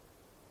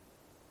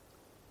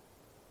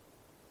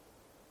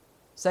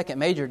 Second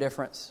major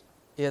difference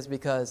is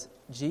because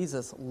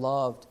Jesus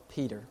loved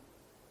Peter.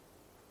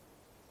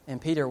 And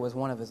Peter was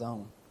one of His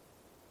own.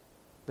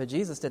 But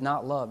Jesus did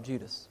not love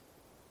Judas.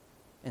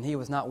 And he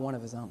was not one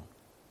of His own.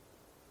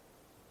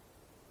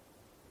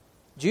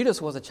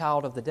 Judas was a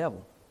child of the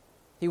devil.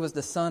 He was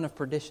the son of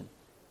perdition.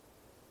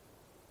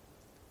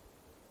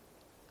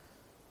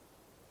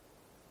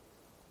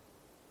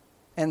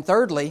 And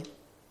thirdly,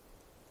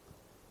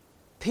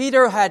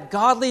 Peter had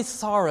godly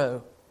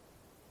sorrow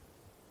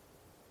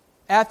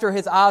after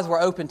his eyes were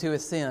opened to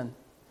his sin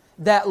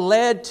that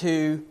led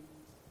to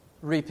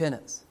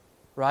repentance,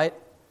 right?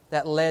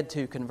 That led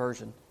to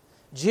conversion.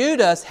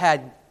 Judas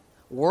had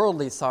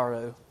worldly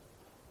sorrow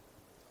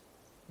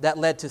that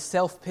led to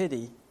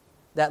self-pity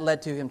that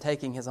led to him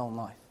taking his own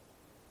life.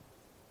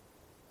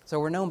 So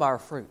we're known by our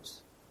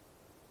fruits.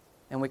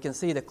 And we can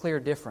see the clear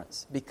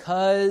difference.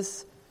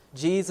 Because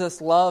Jesus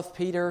loved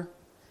Peter,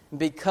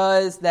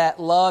 because that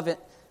love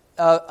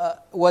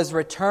was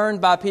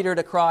returned by Peter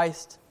to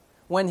Christ,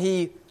 when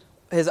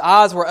his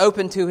eyes were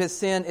opened to his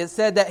sin, it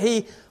said that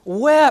he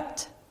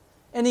wept,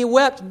 and he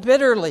wept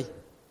bitterly.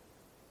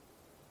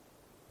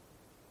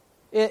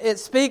 It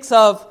speaks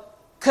of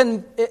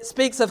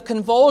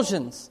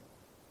convulsions.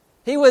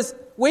 He was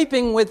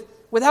weeping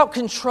without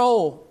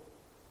control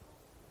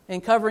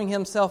and covering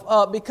himself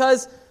up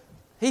because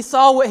he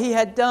saw what he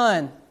had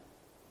done.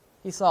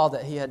 He saw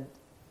that he had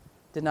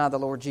denied the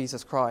Lord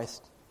Jesus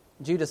Christ.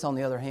 Judas, on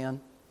the other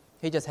hand,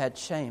 he just had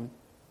shame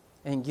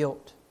and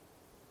guilt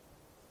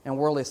and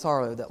worldly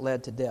sorrow that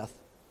led to death.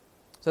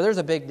 So there's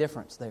a big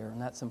difference there, and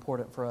that's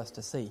important for us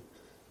to see.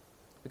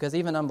 Because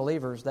even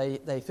unbelievers,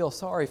 they feel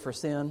sorry for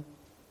sin.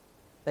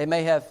 They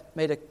may have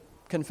made a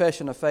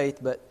confession of faith,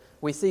 but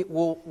we see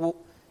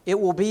it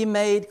will be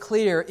made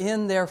clear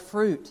in their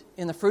fruit,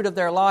 in the fruit of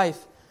their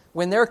life,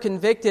 when they're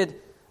convicted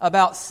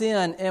about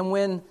sin and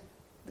when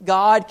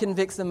God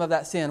convicts them of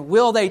that sin.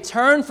 Will they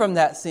turn from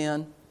that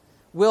sin?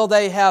 Will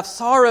they have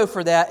sorrow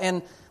for that?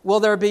 And will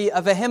there be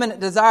a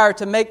vehement desire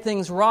to make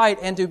things right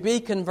and to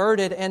be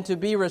converted and to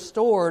be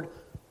restored?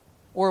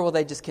 Or will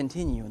they just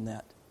continue in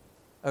that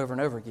over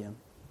and over again?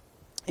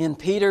 In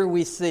Peter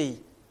we see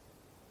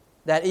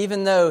that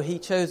even though he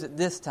chose it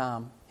this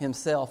time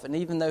himself, and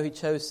even though he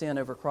chose sin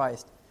over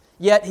Christ,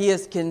 yet he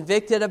is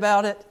convicted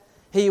about it,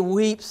 he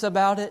weeps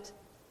about it,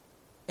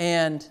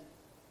 and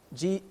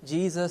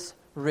Jesus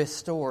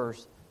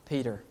restores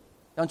Peter.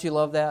 Don't you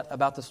love that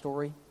about the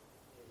story?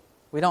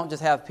 We don't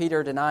just have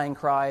Peter denying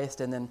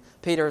Christ, and then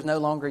Peter is no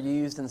longer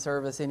used in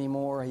service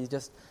anymore. He's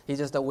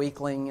just a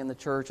weakling in the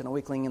church and a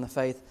weakling in the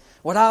faith.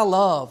 What I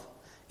love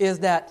is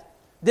that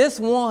this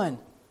one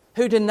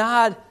who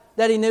denied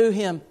that he knew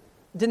him,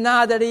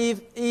 denied that he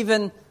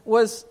even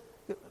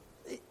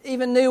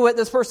knew what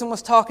this person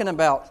was talking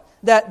about,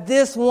 that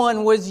this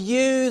one was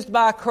used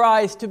by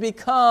Christ to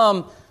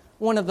become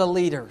one of the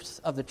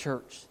leaders of the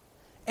church,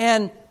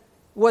 and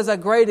was a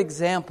great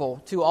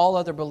example to all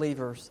other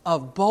believers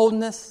of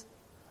boldness,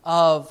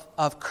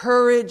 of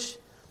courage,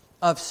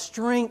 of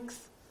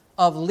strength,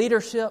 of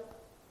leadership.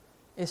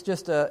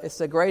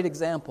 It's a great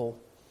example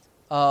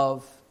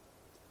of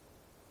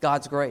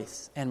God's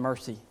grace and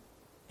mercy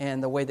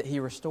and the way that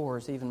He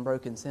restores even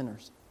broken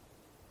sinners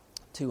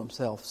to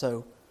Himself.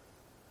 So,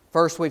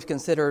 first we've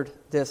considered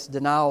this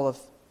denial of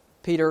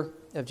Peter,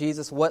 of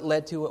Jesus. What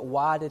led to it?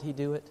 Why did he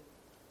do it?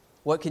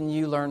 What can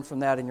you learn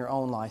from that in your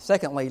own life?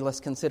 Secondly, let's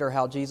consider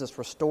how Jesus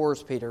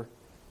restores Peter.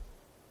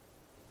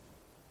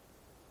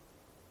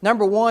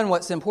 Number one,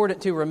 what's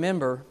important to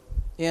remember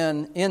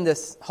in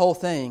this whole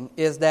thing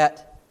is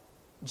that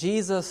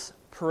Jesus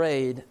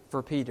prayed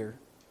for Peter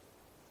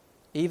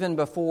even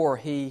before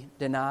he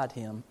denied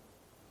him.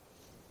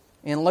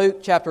 In Luke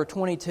chapter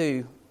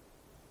 22,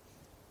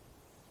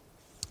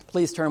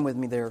 please turn with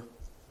me there.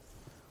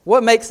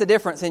 What makes the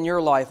difference in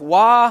your life?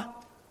 Why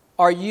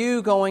are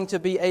you going to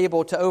be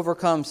able to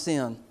overcome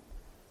sin?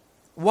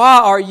 Why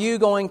are you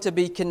going to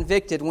be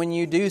convicted when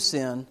you do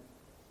sin?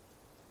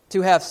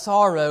 To have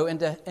sorrow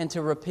and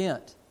to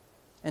repent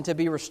and to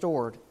be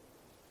restored.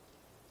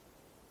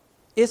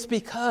 It's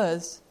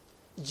because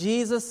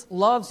Jesus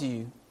loves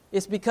you.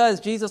 It's because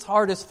Jesus'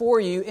 heart is for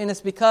you, and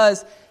it's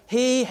because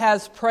He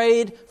has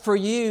prayed for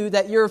you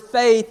that your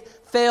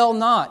faith fail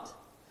not.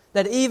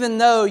 That even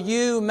though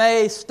you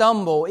may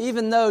stumble,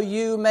 even though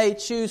you may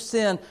choose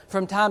sin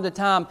from time to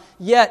time,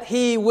 yet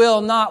He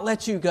will not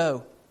let you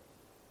go.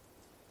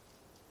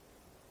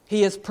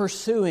 He is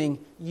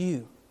pursuing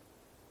you,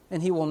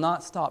 and He will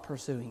not stop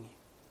pursuing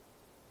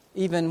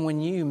you. Even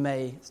when you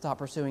may stop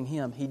pursuing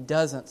Him, He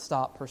doesn't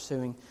stop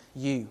pursuing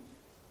you.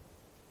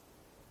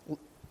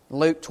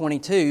 Luke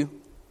 22,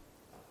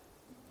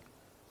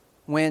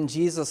 when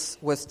Jesus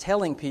was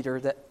telling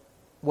Peter that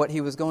what He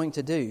was going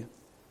to do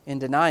in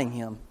denying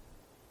Him,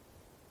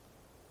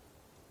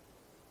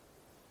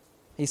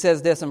 He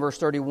says this in verse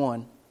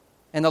 31.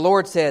 And the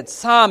Lord said,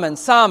 Simon,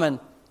 Simon,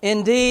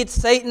 indeed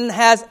Satan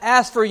has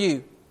asked for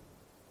you,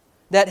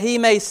 that he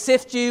may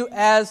sift you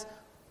as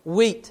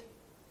wheat.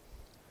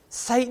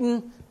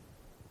 Satan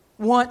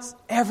wants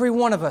every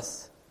one of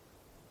us.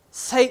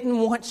 Satan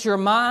wants your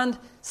mind.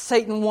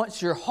 Satan wants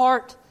your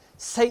heart.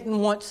 Satan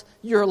wants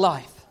your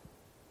life.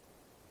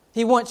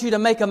 He wants you to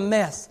make a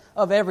mess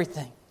of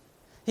everything.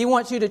 He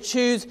wants you to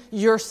choose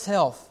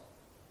yourself.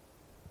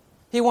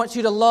 He wants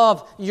you to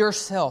love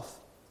yourself.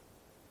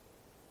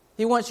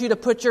 He wants you to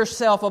put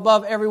yourself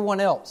above everyone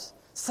else.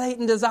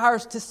 Satan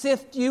desires to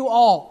sift you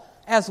all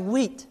as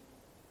wheat.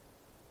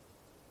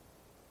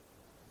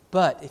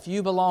 But if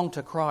you belong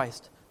to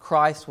Christ,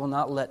 Christ will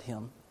not let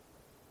him.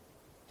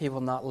 He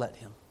will not let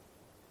him.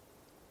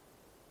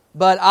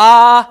 But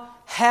I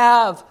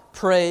have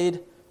prayed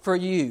for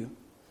you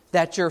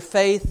that your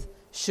faith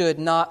should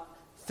not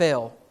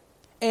fail.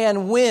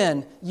 And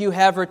when you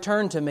have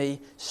returned to me,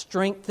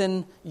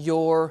 strengthen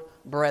your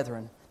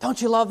brethren.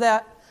 Don't you love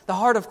that? The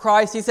heart of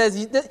Christ. He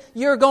says,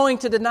 you're going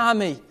to deny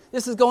me.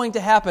 This is going to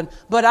happen.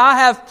 But I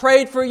have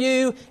prayed for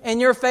you, and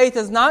your faith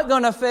is not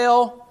going to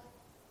fail.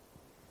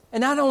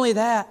 And not only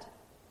that,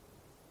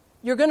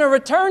 you're going to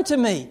return to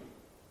me.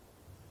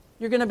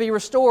 You're going to be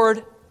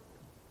restored.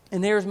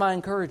 And there's my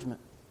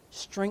encouragement.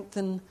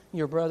 Strengthen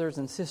your brothers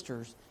and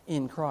sisters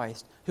in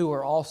Christ who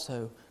are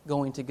also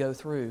going to go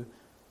through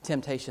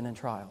temptation and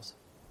trials.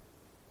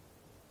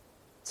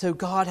 So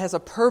God has a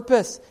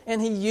purpose,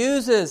 and He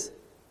uses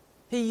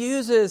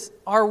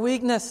our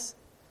weakness.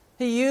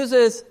 He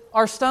uses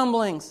our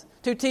stumblings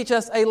to teach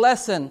us a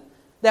lesson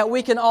that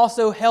we can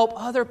also help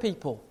other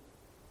people.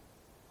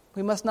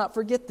 We must not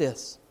forget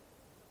this.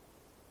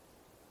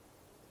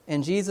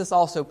 And Jesus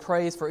also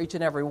prays for each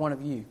and every one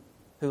of you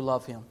who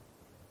love Him.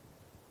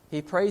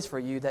 He prays for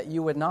you that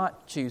you would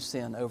not choose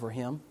sin over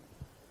Him.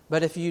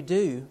 But if you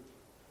do,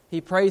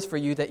 He prays for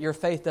you that your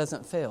faith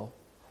doesn't fail.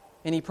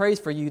 And He prays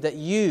for you that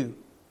you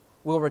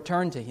will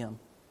return to Him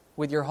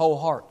with your whole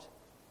heart.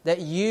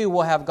 That you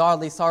will have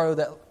godly sorrow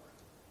that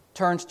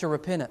turns to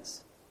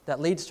repentance, that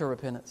leads to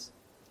repentance.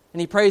 And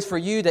He prays for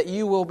you that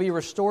you will be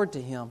restored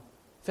to Him,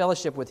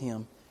 fellowship with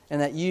Him, and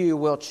that you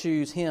will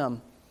choose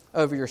Him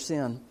over your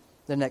sin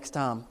the next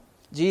time.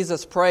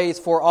 Jesus prays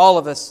for all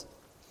of us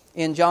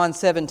in John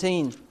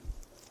 17.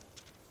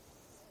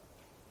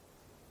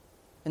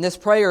 And this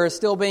prayer is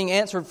still being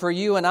answered for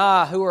you and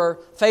I who are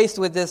faced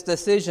with this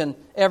decision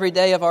every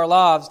day of our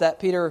lives that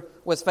Peter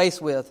was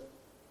faced with.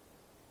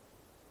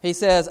 He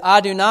says,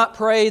 I do not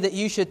pray that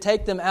you should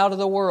take them out of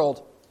the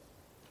world,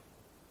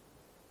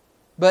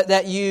 but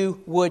that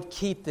you would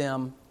keep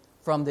them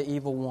from the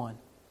evil one.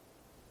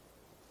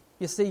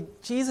 You see,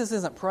 Jesus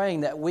isn't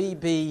praying that we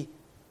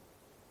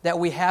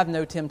have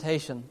no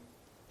temptation.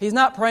 He's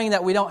not praying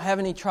that we don't have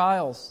any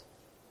trials.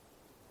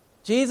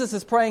 Jesus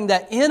is praying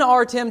that in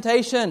our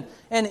temptation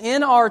and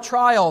in our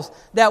trials,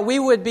 that we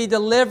would be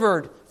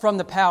delivered from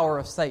the power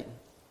of Satan,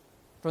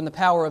 from the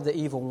power of the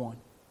evil one.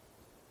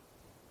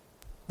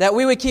 That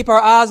we would keep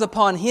our eyes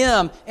upon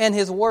Him and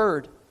His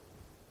Word.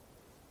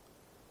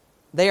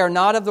 They are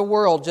not of the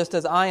world, just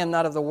as I am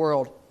not of the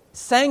world.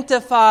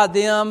 Sanctify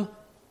them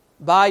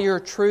by your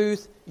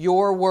truth.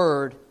 Your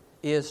Word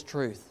is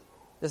truth.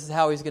 This is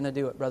how He's going to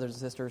do it, brothers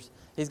and sisters.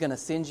 He's going to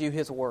send you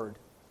His Word.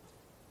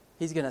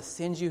 He's going to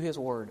send you His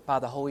Word by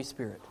the Holy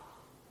Spirit,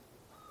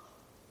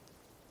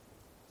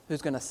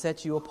 who's going to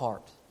set you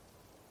apart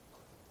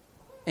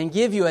and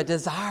give you a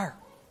desire,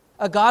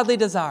 a godly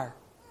desire,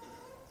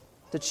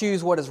 to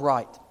choose what is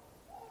right.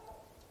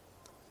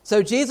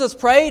 So Jesus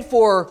prayed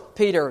for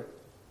Peter.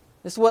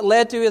 This is what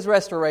led to his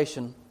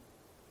restoration.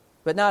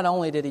 But not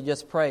only did He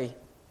just pray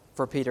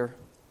for Peter,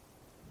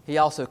 He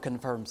also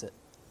confirms it.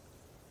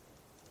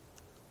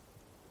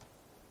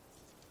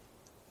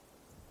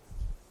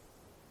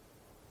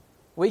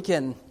 We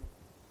can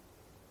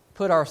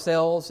put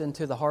ourselves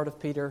into the heart of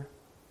Peter,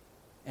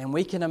 and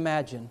we can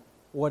imagine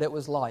what it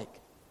was like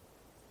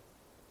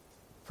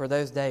for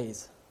those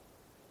days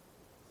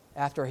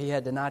after he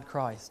had denied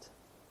Christ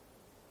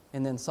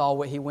and then saw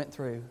what he went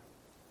through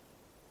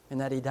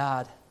and that he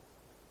died.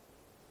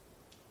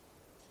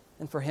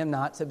 And for him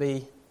not to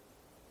be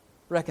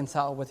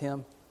reconciled with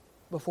Him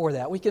before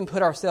that. We can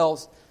put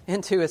ourselves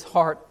into his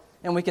heart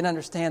and we can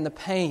understand the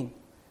pain,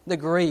 the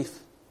grief,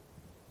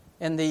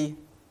 and the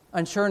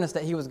unsureness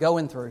that he was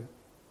going through.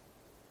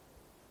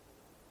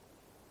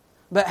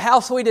 But how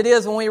sweet it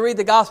is when we read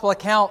the gospel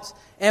accounts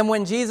and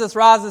when Jesus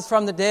rises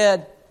from the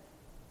dead.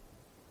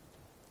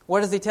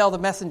 What does He tell the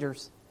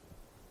messengers?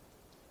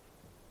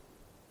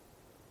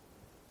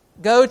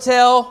 Go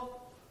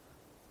tell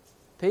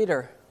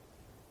Peter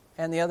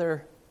and the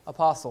other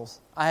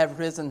apostles, I have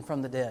risen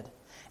from the dead,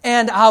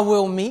 and I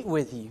will meet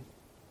with you.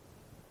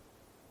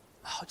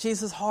 Oh,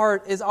 Jesus'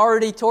 heart is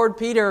already toward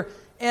Peter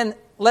and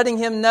letting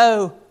him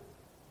know,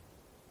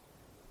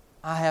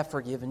 I have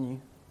forgiven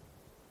you.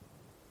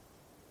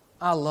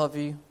 I love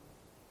you.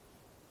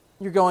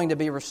 You're going to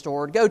be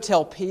restored. Go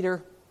tell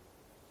Peter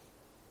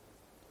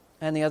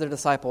and the other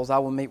disciples, I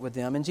will meet with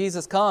them. And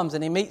Jesus comes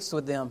and He meets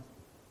with them.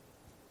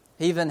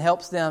 He even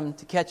helps them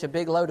to catch a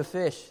big load of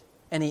fish,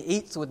 and He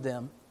eats with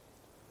them.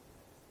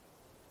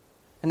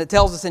 And it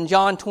tells us in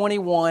John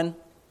 21,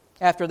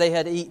 after they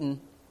had eaten,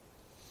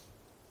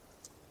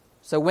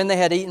 so when they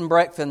had eaten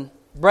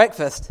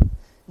breakfast,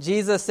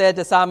 Jesus said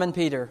to Simon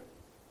Peter,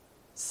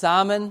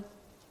 Simon,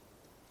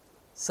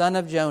 son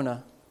of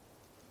Jonah,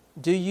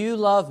 do you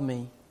love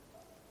me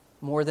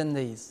more than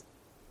these?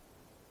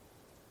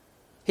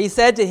 He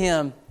said to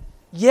him,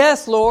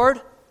 Yes, Lord,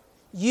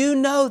 you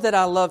know that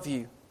I love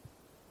you.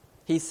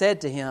 He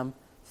said to him,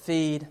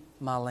 Feed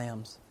my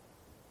lambs.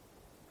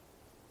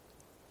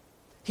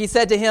 He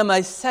said to him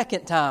a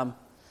second time,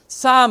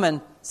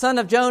 Simon, son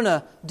of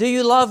Jonah, do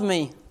you love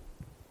me?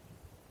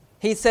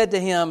 He said to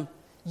him,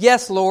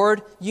 Yes,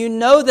 Lord, you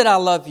know that I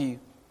love you.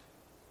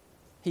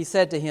 He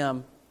said to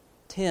him,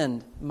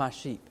 Tend my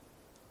sheep.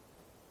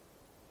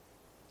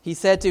 He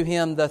said to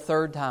him the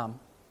third time,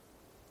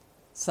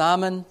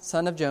 Simon,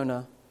 son of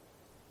Jonah,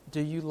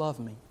 do you love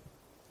me?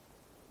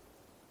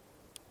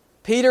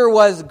 Peter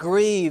was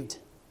grieved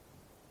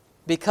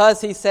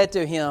because he said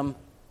to him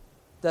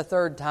the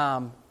third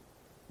time,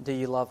 do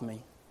you love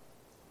me?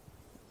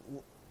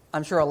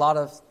 I'm sure a lot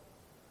of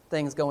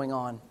things going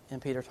on in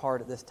Peter's heart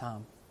at this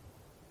time.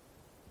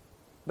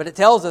 But it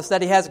tells us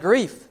that he has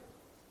grief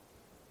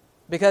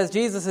because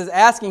Jesus is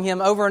asking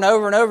him over and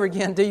over and over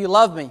again, do you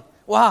love me?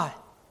 Why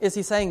is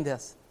he saying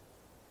this?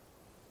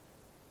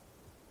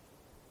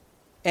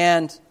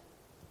 And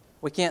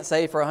we can't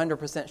say for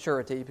 100%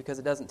 surety because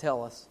it doesn't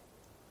tell us.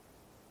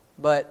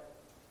 But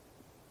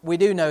we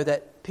do know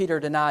that Peter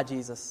denied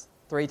Jesus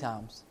 3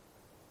 times.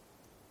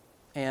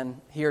 And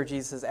here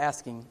Jesus is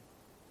asking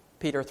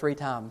Peter 3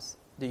 times,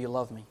 do you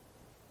love me?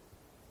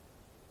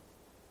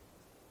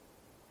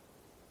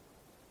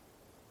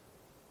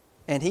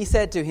 And he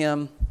said to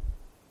him,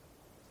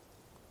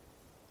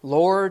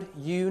 Lord,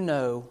 you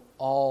know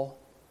all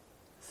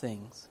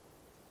things.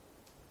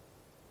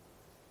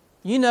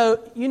 You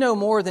know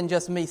more than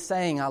just me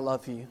saying I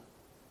love you.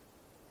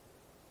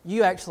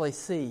 You actually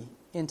see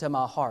into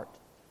my heart.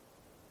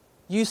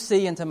 You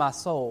see into my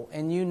soul,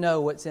 and you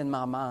know what's in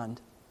my mind.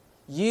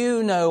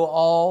 You know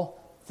all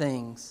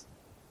things.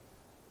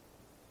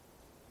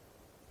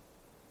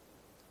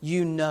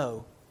 You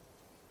know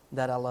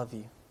that I love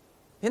you.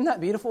 Isn't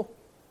that beautiful?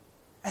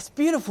 That's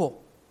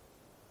beautiful.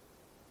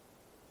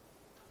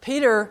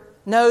 Peter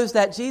knows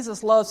that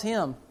Jesus loves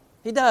him.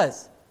 He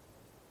does.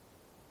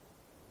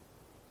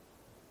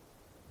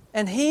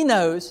 And he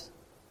knows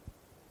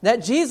that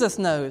Jesus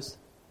knows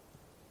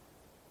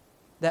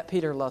that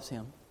Peter loves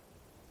him.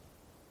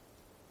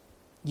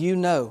 You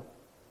know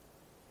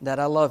that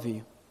I love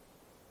you.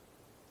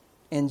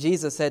 And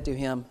Jesus said to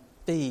him,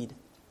 feed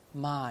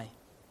my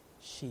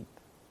sheep.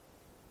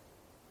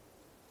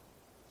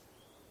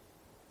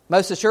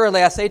 Most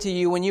assuredly, I say to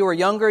you, when you were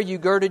younger, you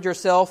girded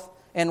yourself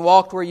and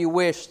walked where you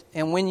wished.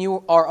 And when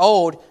you are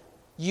old,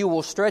 you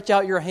will stretch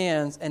out your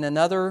hands, and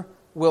another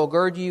will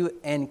gird you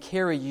and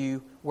carry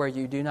you where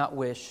you do not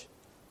wish.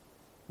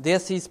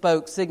 This he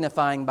spoke,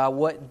 signifying by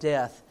what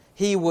death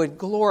he would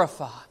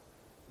glorify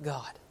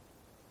God.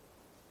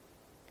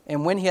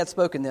 And when he had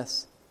spoken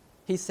this,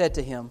 he said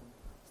to him,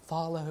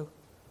 follow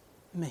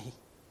me.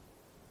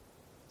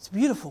 It's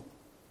beautiful.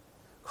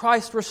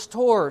 Christ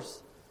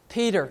restores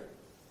Peter.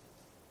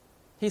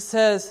 He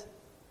says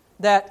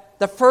that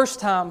the first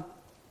time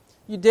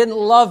you didn't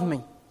love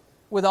me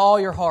with all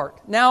your heart.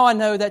 Now I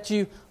know that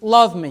you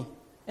love me.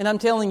 And I'm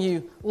telling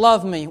you,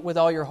 love me with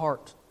all your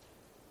heart.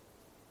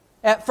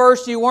 At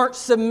first you weren't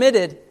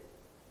submitted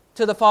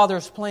to the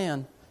Father's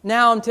plan.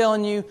 Now I'm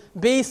telling you,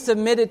 be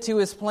submitted to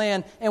His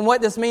plan. And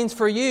what this means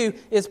for you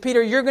is,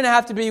 Peter, you're going to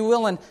have to be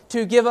willing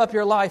to give up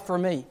your life for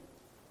me.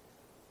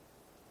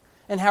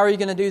 And how are you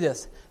going to do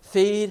this?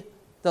 Feed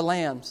the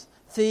lambs.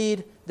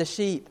 Feed the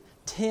sheep.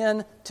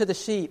 Tend to the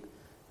sheep.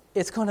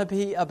 It's going to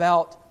be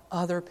about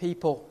other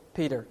people,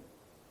 Peter.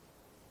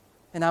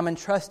 And I'm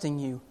entrusting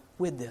you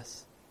with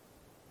this.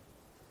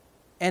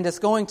 And it's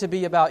going to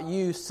be about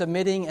you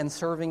submitting and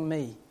serving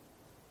me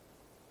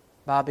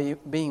by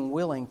being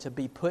willing to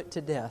be put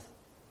to death.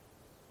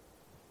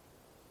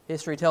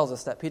 History tells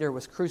us that Peter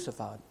was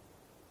crucified.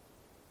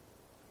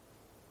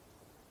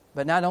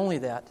 But not only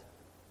that,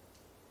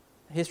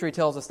 history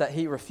tells us that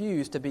he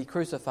refused to be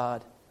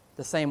crucified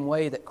the same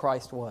way that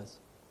Christ was.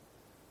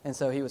 And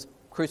so he was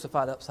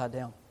crucified upside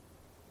down.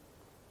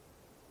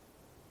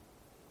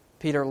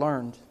 Peter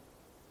learned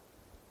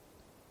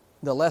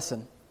the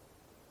lesson.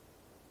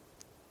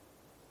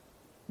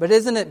 But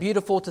isn't it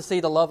beautiful to see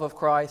the love of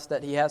Christ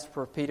that He has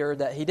for Peter,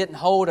 that He didn't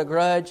hold a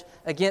grudge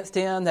against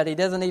him, that He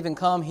doesn't even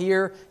come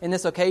here in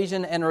this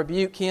occasion and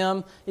rebuke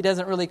him. He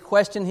doesn't really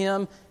question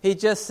him. He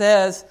just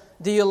says,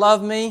 do you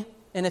love me?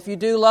 And if you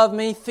do love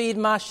me, feed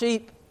my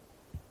sheep.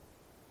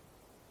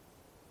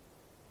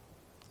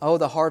 Oh,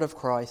 the heart of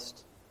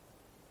Christ.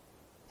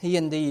 He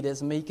indeed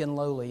is meek and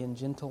lowly and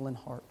gentle in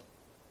heart.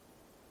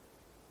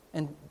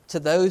 And to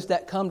those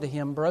that come to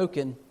Him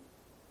broken,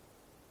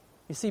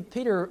 you see,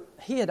 Peter,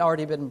 he had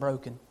already been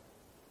broken.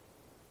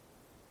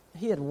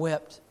 He had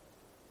wept.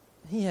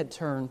 He had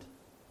turned.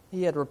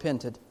 He had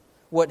repented.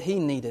 What he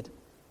needed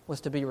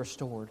was to be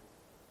restored.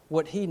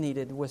 What he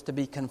needed was to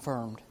be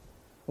confirmed.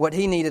 What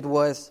he needed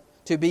was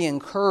to be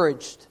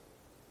encouraged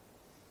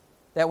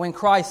that when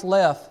Christ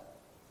left,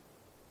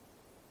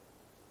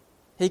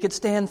 he could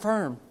stand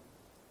firm.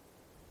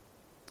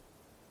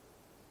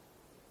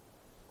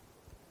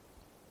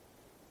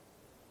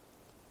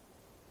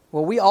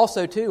 Well, we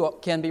also, too,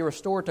 can be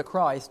restored to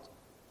Christ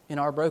in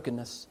our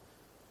brokenness.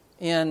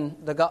 In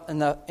 1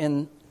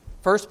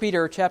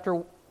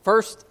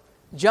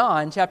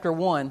 John chapter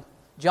 1,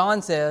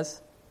 John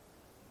says,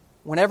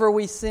 whenever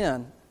we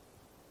sin,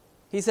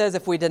 he says,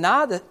 if we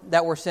deny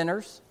that we're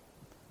sinners,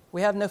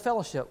 we have no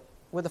fellowship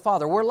with the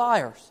Father. We're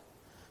liars.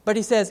 But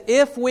he says,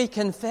 if we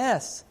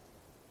confess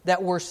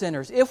that we're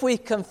sinners, if we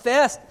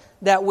confess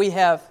that we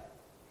have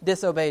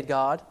disobeyed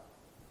God,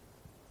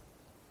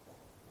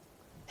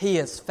 He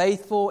is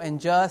faithful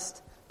and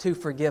just to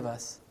forgive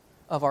us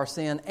of our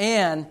sin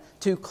and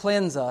to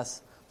cleanse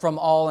us from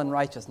all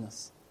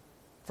unrighteousness.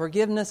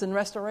 Forgiveness and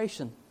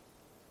restoration.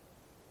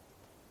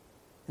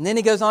 And then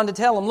he goes on to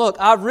tell them, look,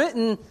 I've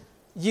written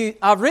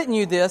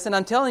you this, and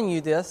I'm telling you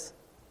this,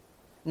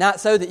 not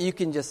so that you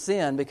can just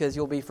sin because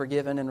you'll be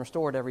forgiven and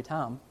restored every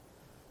time.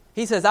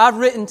 He says, I've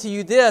written to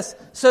you this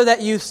so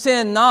that you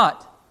sin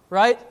not,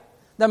 right?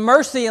 The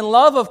mercy and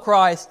love of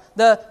Christ,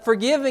 the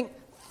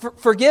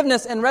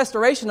forgiveness and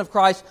restoration of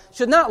Christ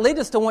should not lead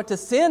us to want to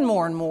sin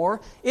more and more.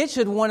 It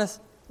should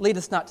lead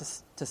us not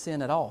to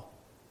sin at all.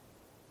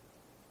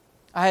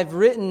 I have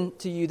written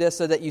to you this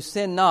so that you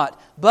sin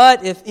not.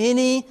 But if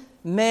any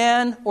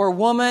man or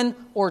woman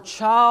or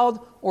child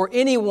or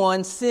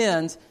anyone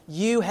sins,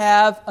 you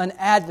have an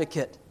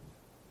advocate.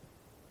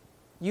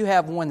 You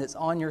have one that's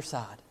on your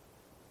side.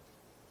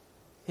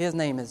 His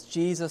name is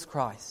Jesus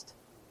Christ,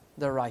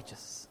 the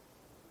righteous.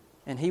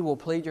 And He will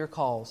plead your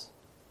cause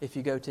if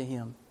you go to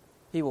Him.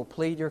 He will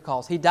plead your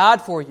cause. He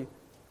died for you.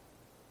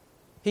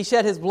 He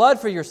shed His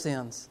blood for your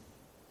sins.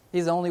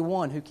 He's the only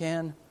one who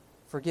can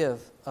forgive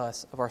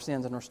us of our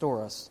sins and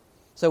restore us.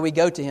 So we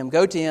go to Him.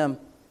 Go to Him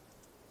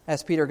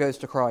as Peter goes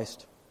to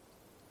Christ.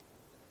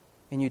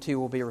 And you too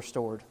will be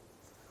restored.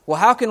 Well,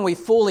 how can we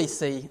fully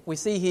see? We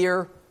see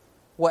here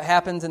what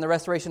happens in the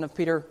restoration of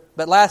Peter.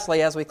 But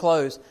lastly, as we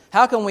close,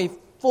 how can we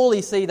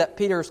fully see that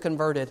Peter is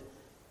converted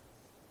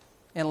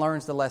and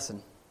learns the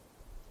lesson?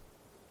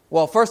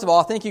 Well, first of all,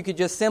 I think you could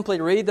just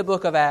simply read the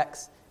book of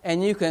Acts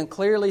and you can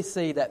clearly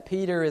see that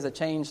Peter is a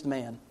changed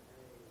man.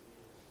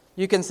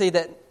 You can see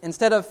that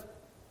instead of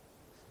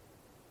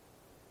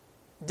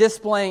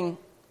displaying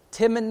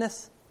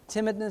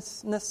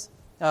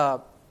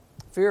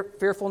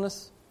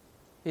fearfulness,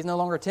 he's no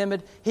longer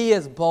timid. He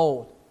is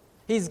bold.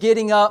 He's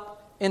getting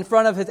up in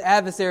front of his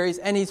adversaries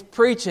and he's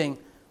preaching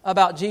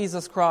about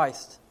Jesus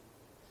Christ.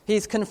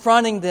 He's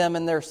confronting them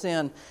in their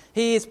sin.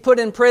 He's put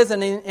in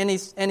prison and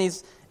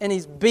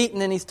he's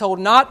beaten and he's told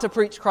not to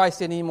preach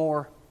Christ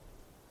anymore.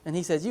 And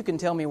he says, you can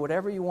tell me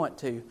whatever you want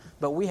to,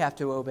 but we have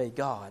to obey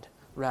God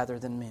rather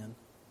than men.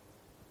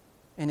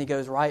 And he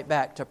goes right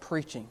back to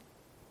preaching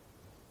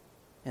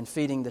and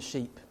feeding the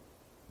sheep.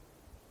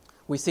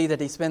 We see that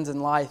he spends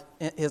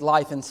his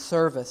life in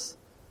service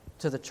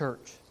to the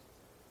church.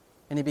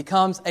 And he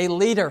becomes a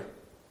leader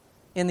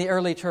in the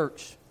early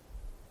church.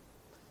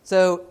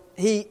 So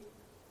he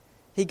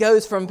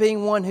goes from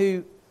being one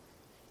who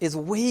is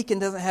weak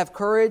and doesn't have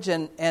courage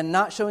and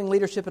not showing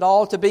leadership at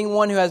all to being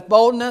one who has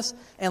boldness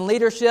and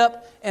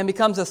leadership and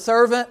becomes a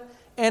servant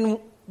and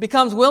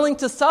becomes willing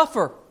to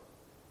suffer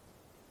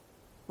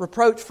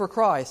reproach for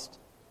Christ.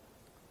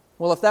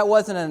 Well, if that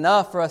wasn't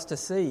enough for us to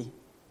see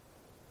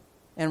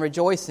and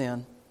rejoice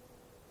in,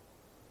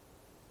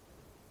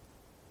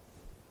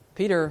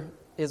 Peter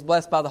is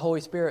blessed by the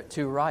Holy Spirit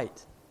to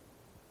write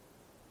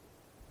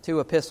 2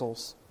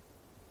 epistles.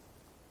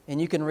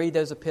 And you can read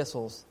those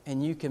epistles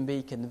and you can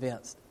be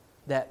convinced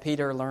that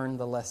Peter learned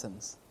the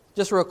lessons.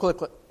 Just real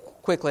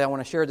quickly, I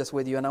want to share this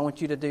with you, and I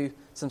want you to do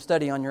some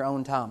study on your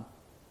own time.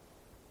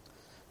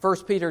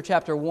 1 Peter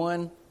chapter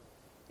 1,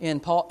 in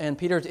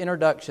Peter's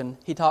introduction,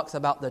 he talks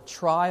about the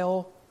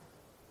trial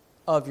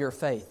of your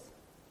faith.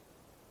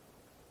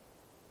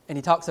 And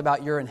he talks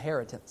about your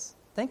inheritance.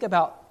 Think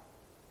about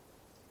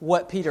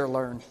what Peter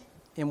learned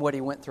and what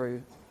he went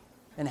through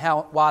and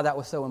why that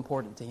was so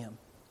important to him.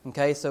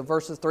 Okay, so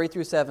verses 3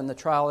 through 7, the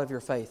trial of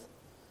your faith.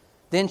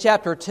 Then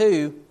chapter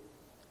 2,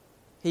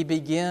 he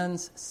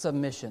begins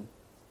submission.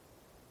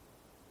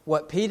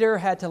 What Peter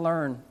had to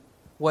learn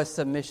was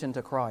submission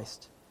to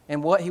Christ.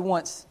 And what he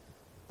wants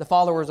the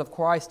followers of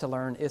Christ to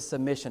learn is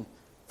submission.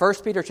 1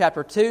 Peter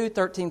chapter 2,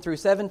 13 through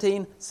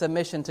 17,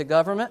 submission to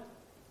government.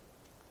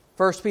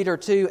 1 Peter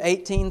 2,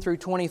 18 through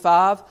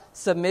 25,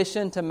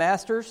 submission to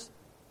masters.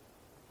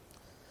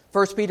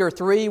 1 Peter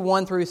 3,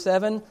 1 through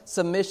 7,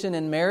 submission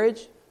in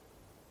marriage.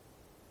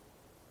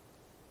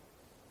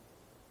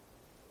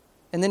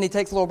 And then he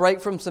takes a little break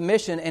from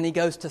submission and he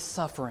goes to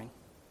suffering.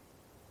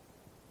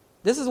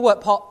 This is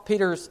what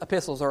Peter's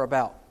epistles are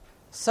about.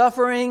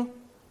 Suffering,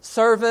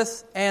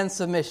 service, and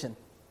submission.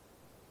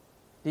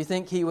 Do you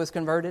think he was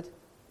converted?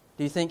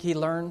 Do you think he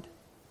learned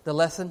the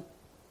lesson?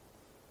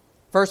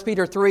 1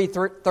 Peter 3,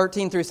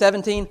 13 through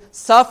 17,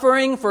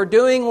 suffering for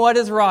doing what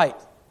is right.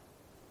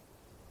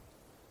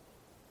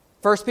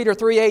 1 Peter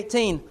 3,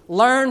 18,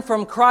 learn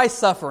from Christ's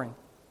suffering.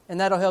 And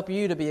that'll help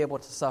you to be able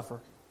to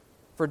suffer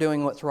for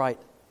doing what's right.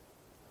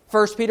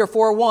 1 Peter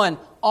 4, 1,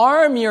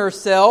 arm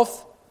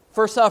yourself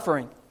for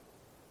suffering.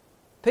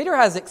 Peter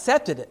has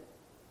accepted it.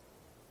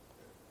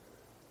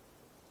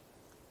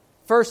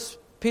 1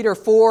 Peter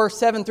 4,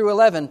 7 through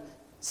 11,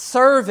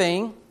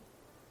 serving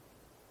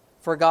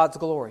for God's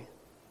glory.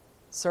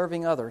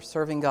 Serving others,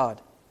 serving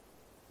God.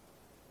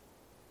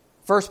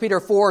 1 Peter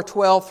 4,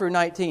 12 through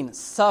 19,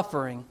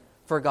 suffering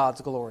for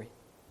God's glory.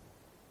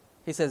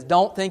 He says,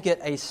 don't think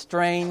it a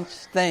strange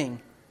thing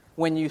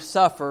when you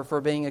suffer for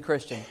being a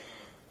Christian.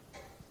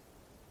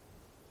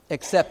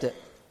 Accept it.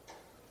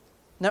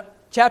 Now,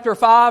 chapter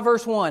 5,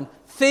 verse 1,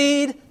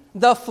 feed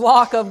the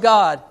flock of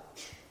God.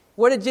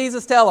 What did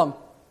Jesus tell them?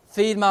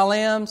 Feed my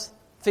lambs,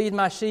 feed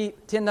my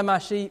sheep, tend to my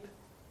sheep.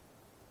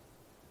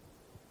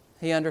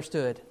 He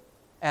understood.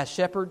 As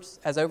shepherds,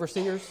 as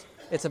overseers,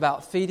 it's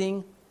about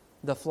feeding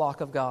the flock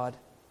of God,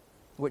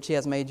 which He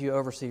has made you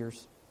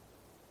overseers.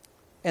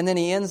 And then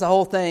he ends the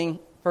whole thing,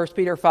 1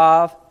 Peter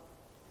 5,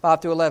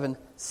 5 through 11,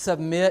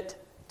 submit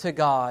to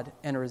God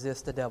and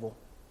resist the devil.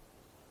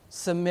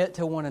 Submit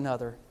to one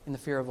another in the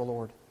fear of the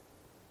Lord.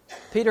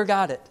 Peter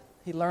got it.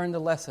 He learned the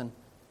lesson.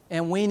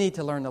 And we need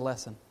to learn the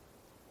lesson.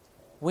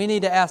 We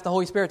need to ask the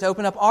Holy Spirit to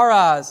open up our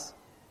eyes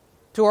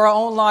to our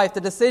own life,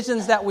 the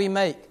decisions that we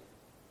make.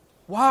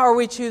 Why are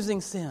we choosing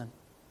sin?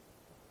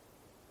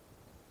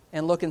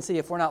 And look and see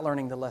if we're not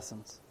learning the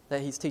lessons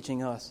that He's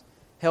teaching us.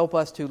 Help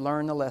us to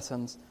learn the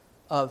lessons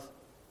of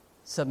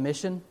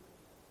submission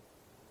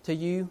to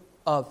You,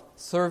 of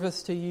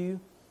service to You,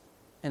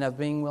 and of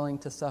being willing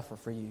to suffer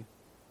for You.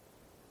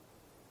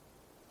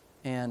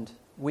 And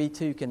we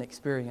too can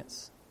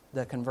experience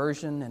the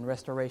conversion and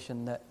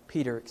restoration that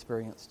Peter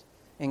experienced.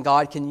 And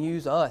God can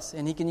use us,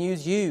 and He can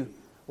use you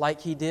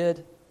like He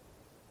did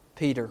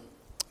Peter.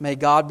 May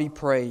God be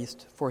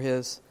praised for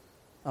His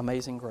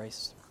amazing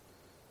grace.